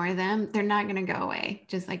ignore them, they're not going to go away.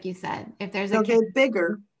 Just like you said, if there's they'll get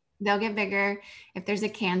bigger. They'll get bigger. If there's a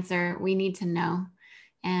cancer, we need to know,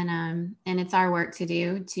 and it's our work to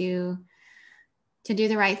do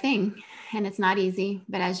the right thing. And it's not easy,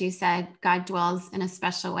 but as you said, God dwells in a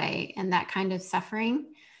special way in that kind of suffering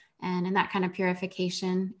and in that kind of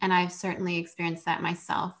purification. And I've certainly experienced that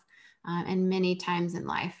myself, and many times in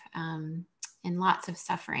life, in lots of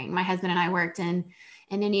suffering. My husband and I worked in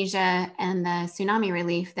Indonesia and the tsunami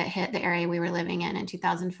relief that hit the area we were living in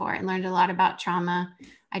 2004, and learned a lot about trauma.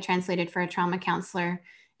 I translated for a trauma counselor,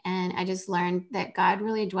 and I just learned that God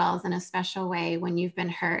really dwells in a special way when you've been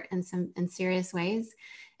hurt in serious ways.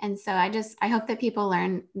 And so I hope that people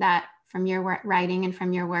learn that from your writing and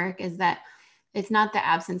from your work, is that it's not the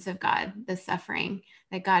absence of God, the suffering,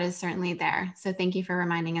 that God is certainly there. So thank you for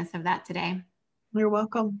reminding us of that today. You're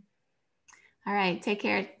welcome. All right. Take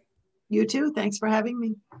care. You too. Thanks for having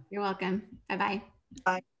me. You're welcome. Bye-bye.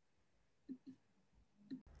 Bye.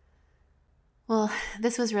 Well,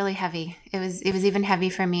 this was really heavy. It was even heavy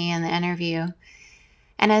for me in the interview.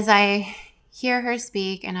 And as I hear her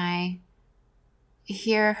speak and I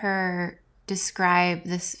hear her describe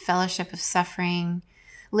this fellowship of suffering,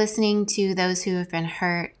 listening to those who have been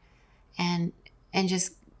hurt, and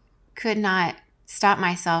just could not stop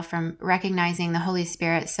myself from recognizing the Holy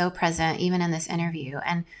Spirit so present even in this interview,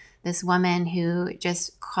 and this woman who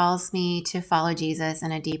just calls me to follow Jesus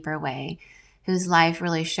in a deeper way, whose life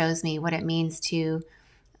really shows me what it means to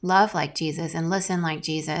love like Jesus and listen like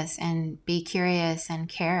Jesus and be curious and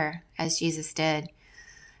care as Jesus did,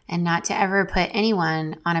 and not to ever put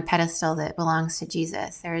anyone on a pedestal that belongs to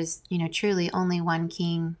Jesus. There's, truly only one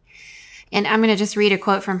King. And I'm going to just read a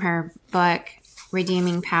quote from her book,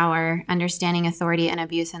 Redeeming Power, Understanding Authority and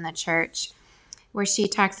Abuse in the Church, where she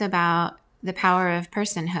talks about the power of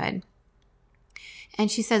personhood. And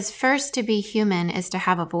she says, first, to be human is to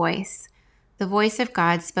have a voice. The voice of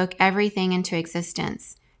God spoke everything into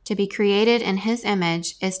existence. To be created in his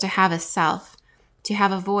image is to have a self, to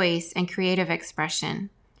have a voice and creative expression.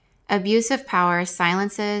 Abuse of power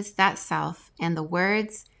silences that self and the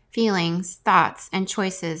words, feelings, thoughts, and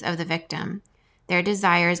choices of the victim. Their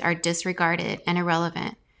desires are disregarded and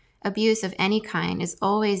irrelevant. Abuse of any kind is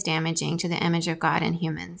always damaging to the image of God in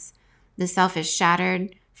humans. The self is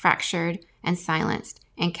shattered, fractured, and silenced,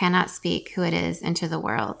 and cannot speak who it is into the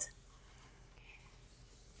world.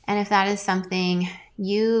 And if that is something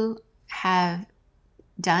you have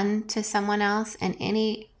done to someone else in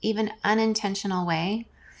any even unintentional way,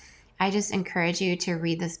 I just encourage you to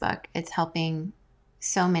read this book. It's helping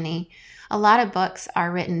so many. A lot of books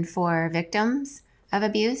are written for victims of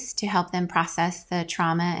abuse to help them process the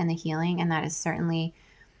trauma and the healing, and that is certainly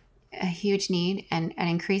a huge need and an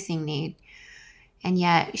increasing need. And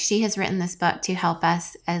yet she has written this book to help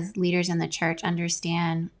us as leaders in the church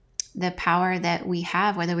understand the power that we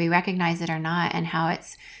have, whether we recognize it or not, and how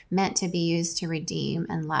it's meant to be used to redeem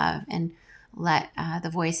and love and let the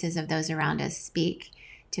voices of those around us speak,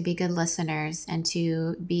 to be good listeners and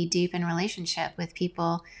to be deep in relationship with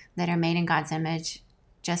people that are made in God's image,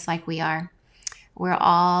 just like we are. We're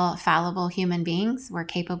all fallible human beings. We're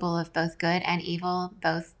capable of both good and evil,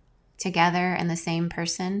 both together in the same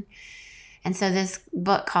person. And so this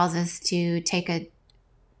book calls us to take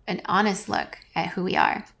an honest look at who we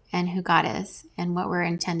are and who God is and what we're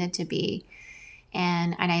intended to be.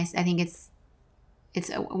 And I think it's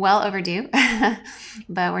well overdue,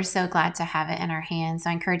 but we're so glad to have it in our hands. So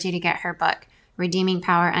I encourage you to get her book, Redeeming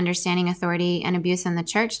Power, Understanding Authority and Abuse in the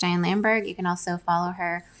Church, Diane Langberg. You can also follow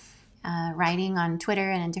her writing on Twitter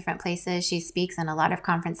and in different places. She speaks in a lot of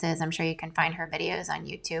conferences. I'm sure you can find her videos on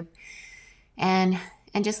YouTube. And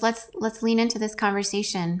just let's lean into this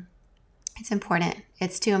conversation. It's important.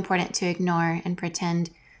 It's too important to ignore and pretend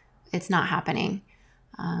it's not happening.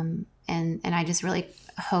 And I just really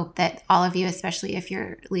hope that all of you, especially if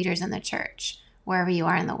you're leaders in the church, wherever you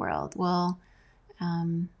are in the world, will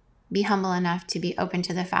be humble enough to be open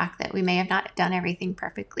to the fact that we may have not done everything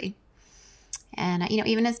perfectly. And,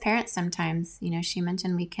 even as parents sometimes, she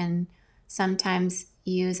mentioned we can sometimes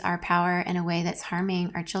use our power in a way that's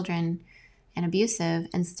harming our children and abusive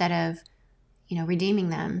instead of, redeeming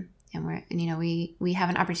them. And we have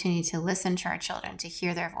an opportunity to listen to our children, to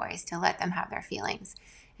hear their voice, to let them have their feelings.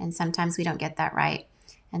 And sometimes we don't get that right.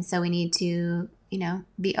 And so we need to,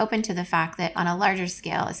 be open to the fact that on a larger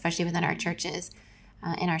scale, especially within our churches,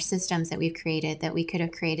 in our systems that we've created, that we could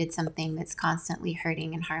have created something that's constantly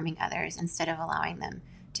hurting and harming others instead of allowing them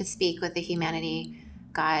to speak with the humanity,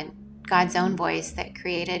 God's own voice that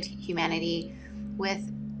created humanity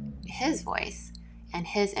with his voice and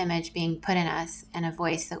his image being put in us, and a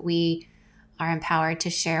voice that we are empowered to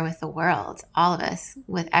share with the world, all of us,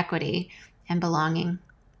 with equity and belonging.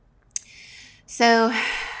 So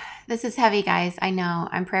this is heavy, guys. I know.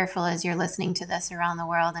 I'm prayerful as you're listening to this around the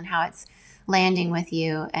world and how it's landing with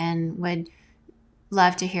you, and would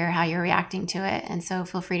love to hear how you're reacting to it. And so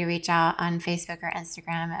feel free to reach out on Facebook or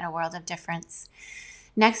Instagram at A World of Difference.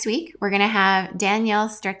 Next week, we're going to have Danielle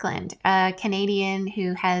Strickland, a Canadian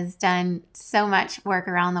who has done so much work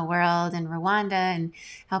around the world in Rwanda and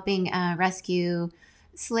helping rescue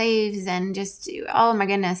slaves, and just, oh my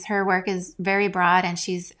goodness, her work is very broad, and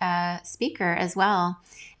she's a speaker as well.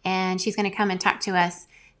 And she's going to come and talk to us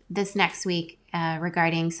this next week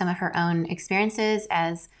regarding some of her own experiences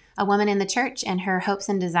as a woman in the church and her hopes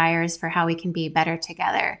and desires for how we can be better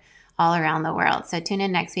together all around the world. So tune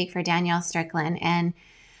in next week for Danielle Strickland, and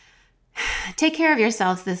take care of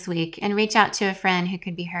yourselves this week, and reach out to a friend who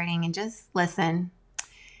could be hurting, and just listen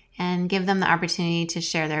and give them the opportunity to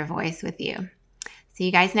share their voice with you. See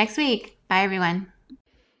you guys next week. Bye, everyone.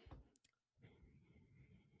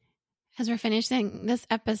 As we're finishing this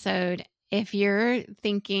episode, if you're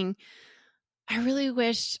thinking, I really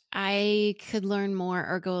wish I could learn more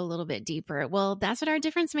or go a little bit deeper, well, that's what our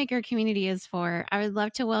Difference Maker community is for. I would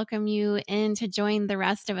love to welcome you in to join the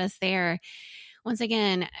rest of us there. Once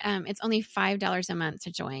again, it's only $5 a month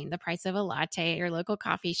to join, the price of a latte at your local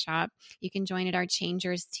coffee shop. You can join at our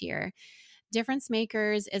Changers tier. Difference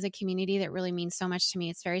Makers is a community that really means so much to me.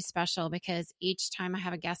 It's very special because each time I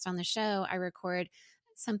have a guest on the show, I record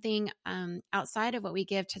something outside of what we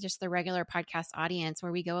give to just the regular podcast audience,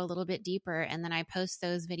 where we go a little bit deeper, and then I post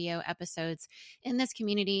those video episodes in this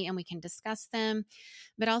community and we can discuss them.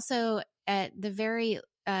 But also at the very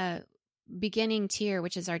beginning tier,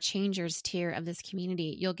 which is our changers tier of this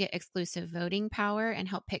community, you'll get exclusive voting power and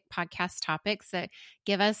help pick podcast topics that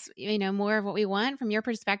give us, more of what we want from your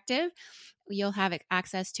perspective. You'll have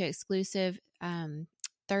access to exclusive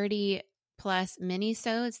 30 plus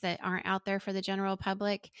mini-sodes that aren't out there for the general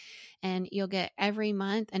public. And you'll get every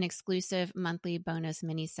month an exclusive monthly bonus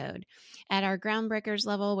mini-sode. At our Groundbreakers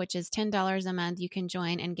level, which is $10 a month, you can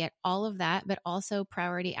join and get all of that, but also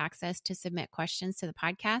priority access to submit questions to the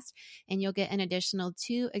podcast. And you'll get an additional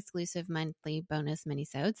 2 exclusive monthly bonus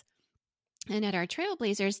mini-sodes. And at our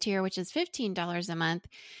Trailblazers tier, which is $15 a month,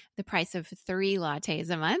 the price of 3 lattes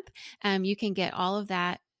a month, you can get all of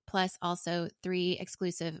that, plus also 3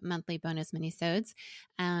 exclusive monthly bonus minisodes,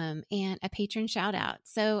 and a patron shout out.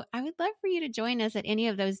 So I would love for you to join us at any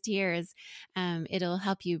of those tiers. It'll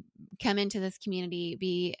help you come into this community,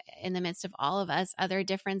 be in the midst of all of us, other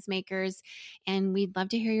difference makers, and we'd love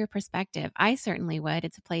to hear your perspective. I certainly would.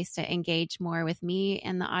 It's a place to engage more with me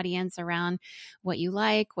and the audience around what you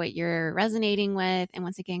like, what you're resonating with, and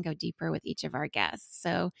once again, go deeper with each of our guests.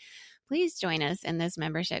 So please join us in this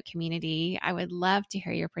membership community. I would love to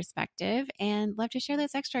hear your perspective and love to share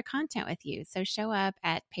this extra content with you. So show up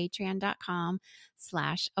at patreon.com/a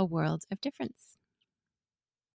world of difference.